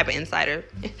that type of insider,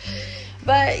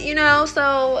 but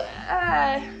so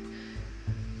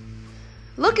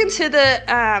look into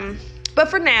the but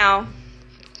for now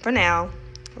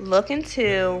look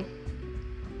into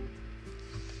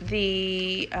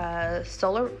the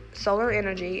solar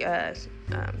energy,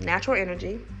 natural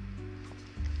energy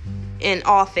in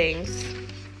all things,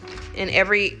 in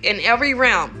every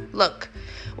realm. Look,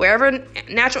 wherever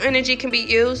natural energy can be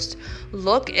used,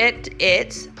 look at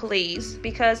it, please,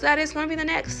 because that is going to be the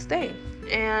next thing.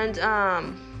 And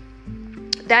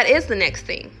that is the next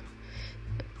thing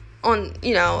on,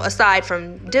 aside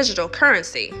from digital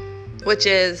currency, which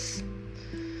is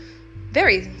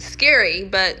very scary,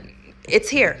 but it's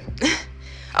here.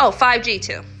 Oh, 5G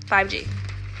too. 5G.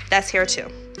 That's here too.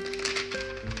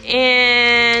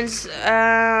 And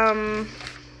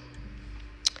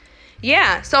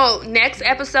so next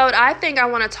episode, I think I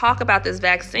want to talk about this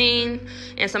vaccine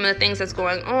and some of the things that's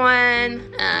going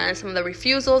on, and some of the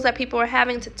refusals that people are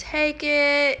having to take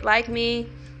it, like me.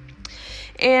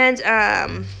 And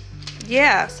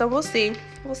so we'll see.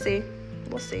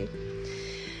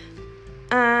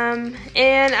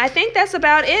 And I think that's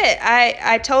about it.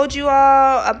 I told you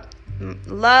all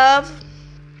love.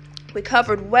 We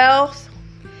covered wealth.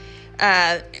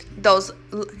 Those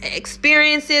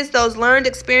experiences, those learned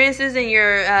experiences in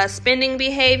your spending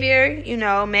behavior.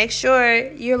 Make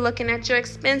sure you're looking at your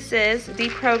expenses,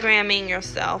 deprogramming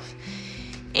yourself.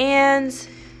 And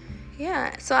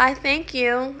so I thank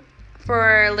you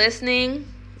for listening.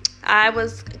 I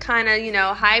was kind of,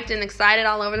 hyped and excited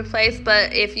all over the place.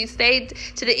 But if you stayed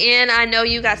to the end, I know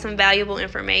you got some valuable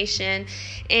information.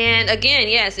 And again,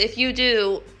 yes, if you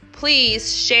do,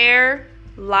 please share,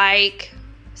 like,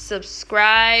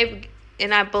 subscribe.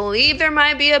 And I believe there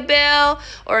might be a bell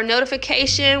or a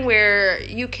notification where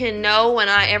you can know when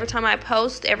every time I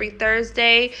post every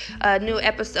Thursday, a new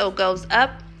episode goes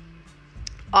up.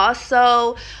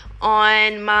 Also,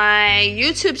 on my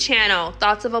YouTube channel,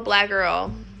 Thoughts of a Black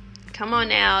Girl. Come on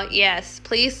now. Yes,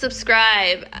 please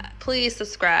subscribe.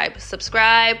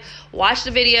 Subscribe. Watch the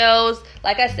videos.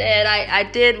 Like I said, I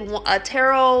did a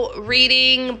tarot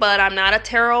reading, but I'm not a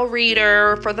tarot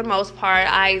reader for the most part.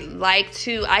 I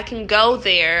can go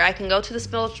there. I can go to the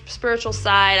spiritual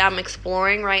side. I'm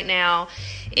exploring right now.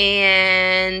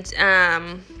 And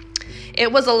it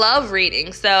was a love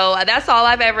reading. So that's all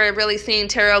I've ever really seen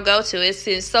tarot go to.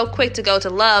 It's so quick to go to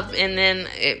love, and then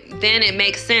it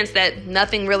makes sense that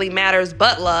nothing really matters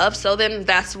but love. So then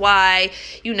that's why,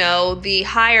 the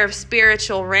higher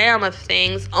spiritual realm of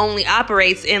things only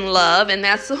operates in love. And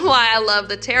that's why I love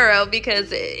the tarot,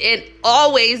 because it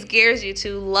always gears you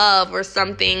to love or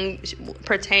something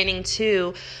pertaining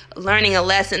to learning a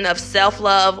lesson of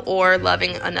self-love or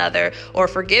loving another or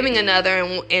forgiving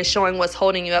another and showing what's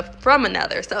holding you up from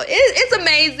another. So it's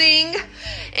amazing.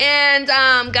 And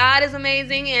God is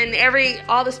amazing, and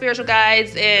all the spiritual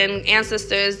guides and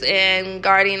ancestors and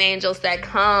guardian angels that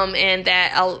come and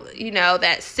that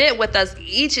that sit with us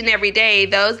each and every day,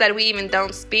 those that we even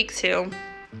don't speak to,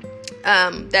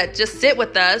 that just sit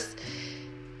with us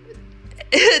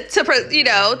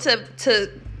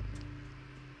to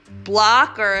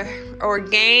block or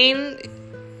gain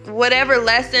whatever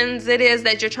lessons it is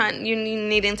that you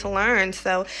needing to learn.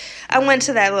 So I went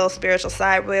to that little spiritual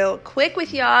side real quick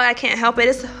with y'all. I can't help it.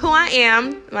 It's who I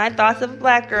am. My thoughts of a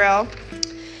black girl.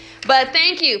 But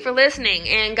thank you for listening,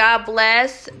 and God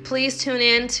bless. Please tune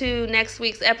in to next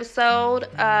week's episode,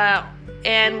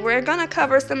 and we're gonna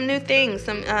cover some new things,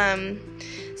 some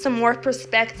more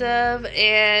perspective,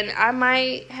 and I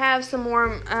might have some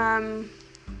more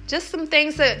just some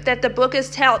things that the book is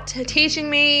teaching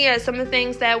me, some of the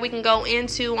things that we can go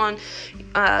into on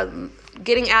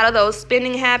getting out of those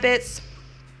spending habits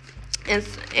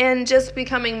and just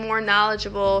becoming more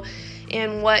knowledgeable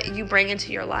in what you bring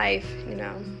into your life,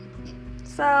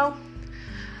 So,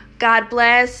 God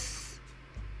bless,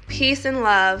 peace and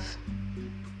love.